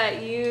respect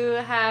that you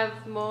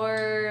have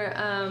more,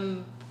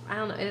 I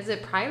don't know, is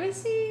it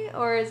privacy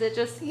or is it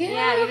just,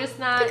 you're just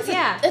not, I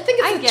think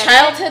it's a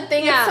childhood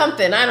thing. Yeah. It's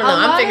something. I don't know.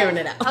 I'm figuring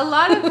it out. A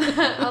lot of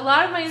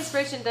my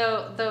inspiration,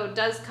 though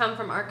does come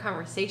from our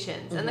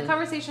conversations. Mm-hmm. And the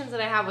conversations that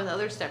I have with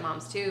other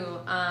stepmoms, too.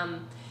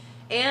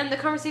 And the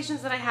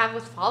conversations that I have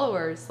with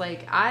followers.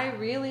 Like, I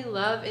really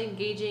love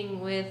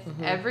engaging with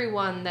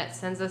everyone that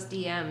sends us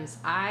DMs.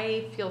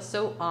 I feel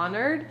so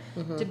honored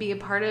to be a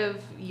part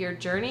of your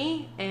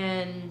journey.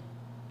 And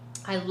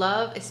I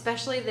love,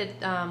 especially the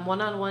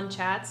one-on-one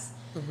chats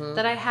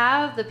that I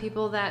have, the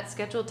people that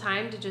schedule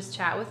time to just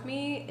chat with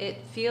me.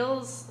 It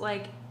feels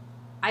like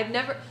I've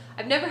never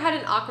had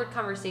an awkward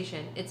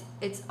conversation.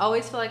 It's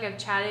always felt like I've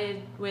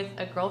chatted with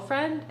a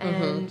girlfriend,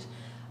 and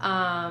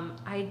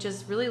I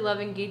just really love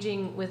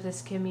engaging with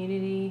this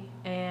community.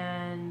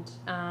 And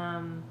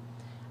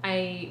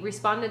I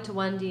responded to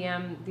one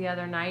DM the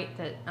other night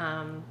that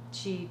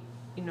she,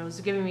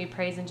 was giving me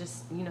praise and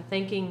just,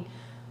 thanking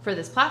for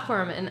this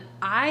platform. And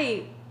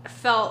I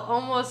felt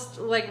almost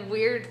like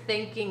weird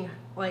thinking,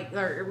 like,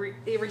 or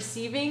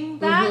receiving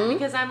that,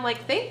 because I'm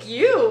like, thank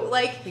you.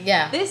 Like,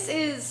 this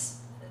is,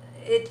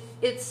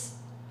 it's,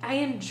 I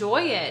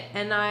enjoy it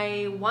and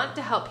I want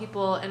to help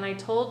people. And I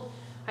told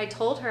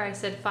her, I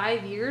said,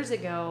 5 years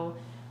ago,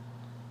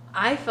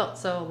 I felt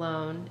so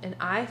alone and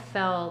I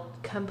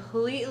felt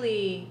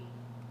completely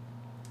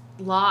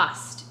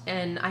lost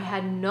and I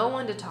had no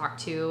one to talk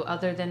to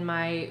other than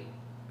my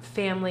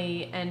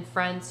family and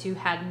friends who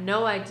had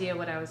no idea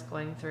what I was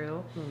going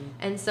through.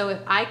 And so if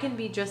I can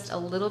be just a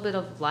little bit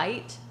of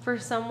light for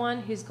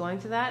someone who's going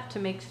through that to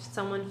make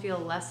someone feel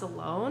less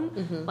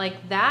alone,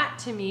 like that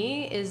to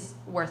me is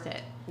worth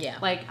it. Yeah.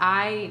 Like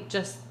I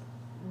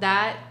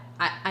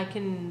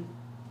can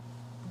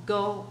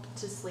go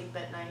to sleep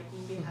at night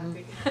and be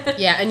happy.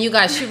 Yeah, and you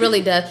guys, she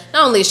really does.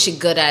 Not only is she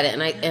good at it,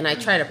 and I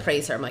try to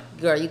praise her. I'm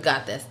like, girl, you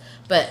got this.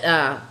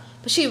 But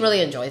she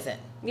really enjoys it.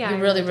 Yeah,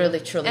 you really, really,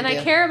 truly and do.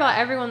 I care about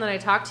everyone that I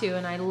talk to,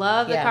 and I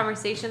love the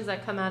conversations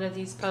that come out of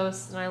these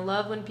posts, and I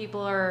love when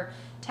people are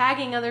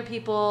tagging other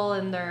people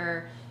and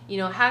they're,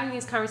 having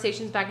these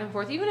conversations back and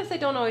forth, even if they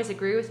don't always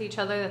agree with each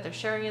other, that they're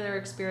sharing their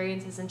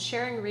experiences and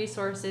sharing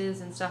resources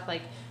and stuff.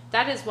 Like,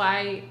 that is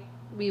why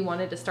we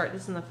wanted to start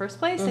this in the first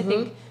place. I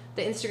think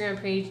the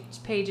Instagram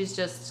page is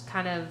just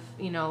kind of,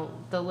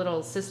 the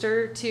little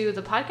sister to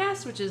the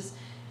podcast, which is,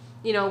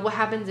 what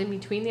happens in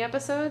between the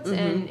episodes,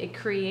 and it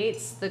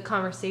creates the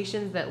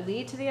conversations that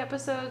lead to the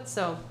episodes.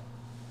 So,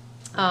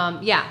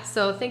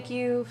 so thank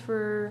you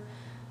for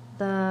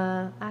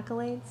the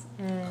accolades.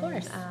 And, of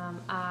course.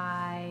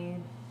 I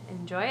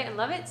enjoy it and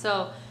love it.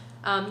 So,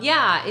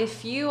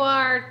 if you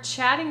are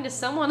chatting to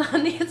someone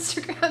on the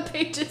Instagram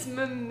page, it's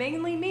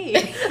mainly me.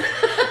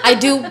 I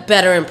do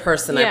better in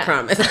person, I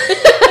promise.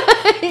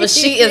 But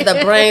she is the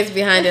brains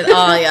behind it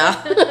all, y'all.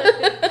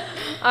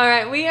 All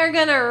right, we are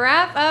going to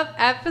wrap up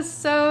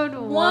episode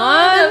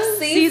 1 of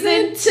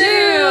season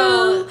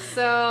 2.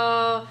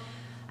 So,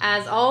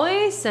 as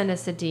always, send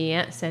us a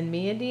DM. Send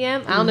me a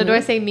DM. I don't know, do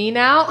I say me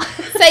now?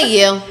 Say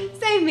you.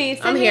 Say me.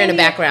 I'm here in the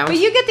background. But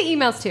you get the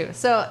emails too.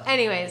 So,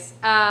 anyways,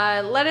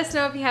 let us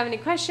know if you have any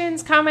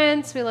questions,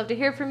 comments. We love to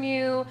hear from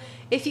you.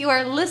 If you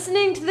are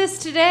listening to this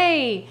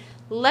today,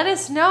 let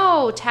us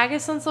know. Tag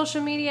us on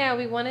social media.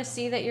 We want to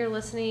see that you're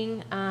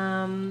listening.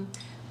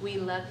 We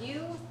love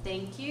you.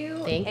 Thank you.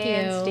 Thank you.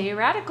 And stay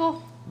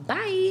radical.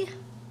 Bye.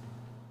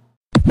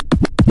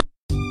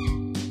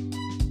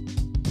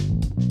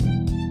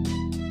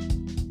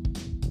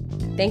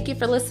 Thank you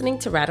for listening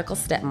to Radical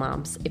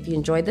Stepmoms. If you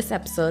enjoyed this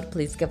episode,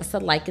 please give us a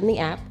like in the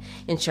app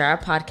and share our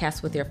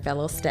podcast with your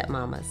fellow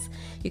stepmamas.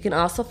 You can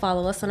also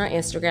follow us on our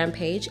Instagram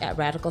page at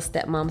Radical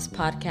Stepmoms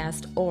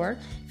Podcast, or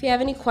if you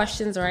have any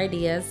questions or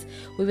ideas,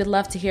 we would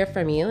love to hear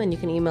from you, and you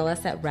can email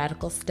us at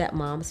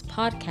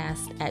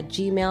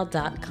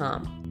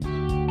radicalstepmomspodcast@gmail.com.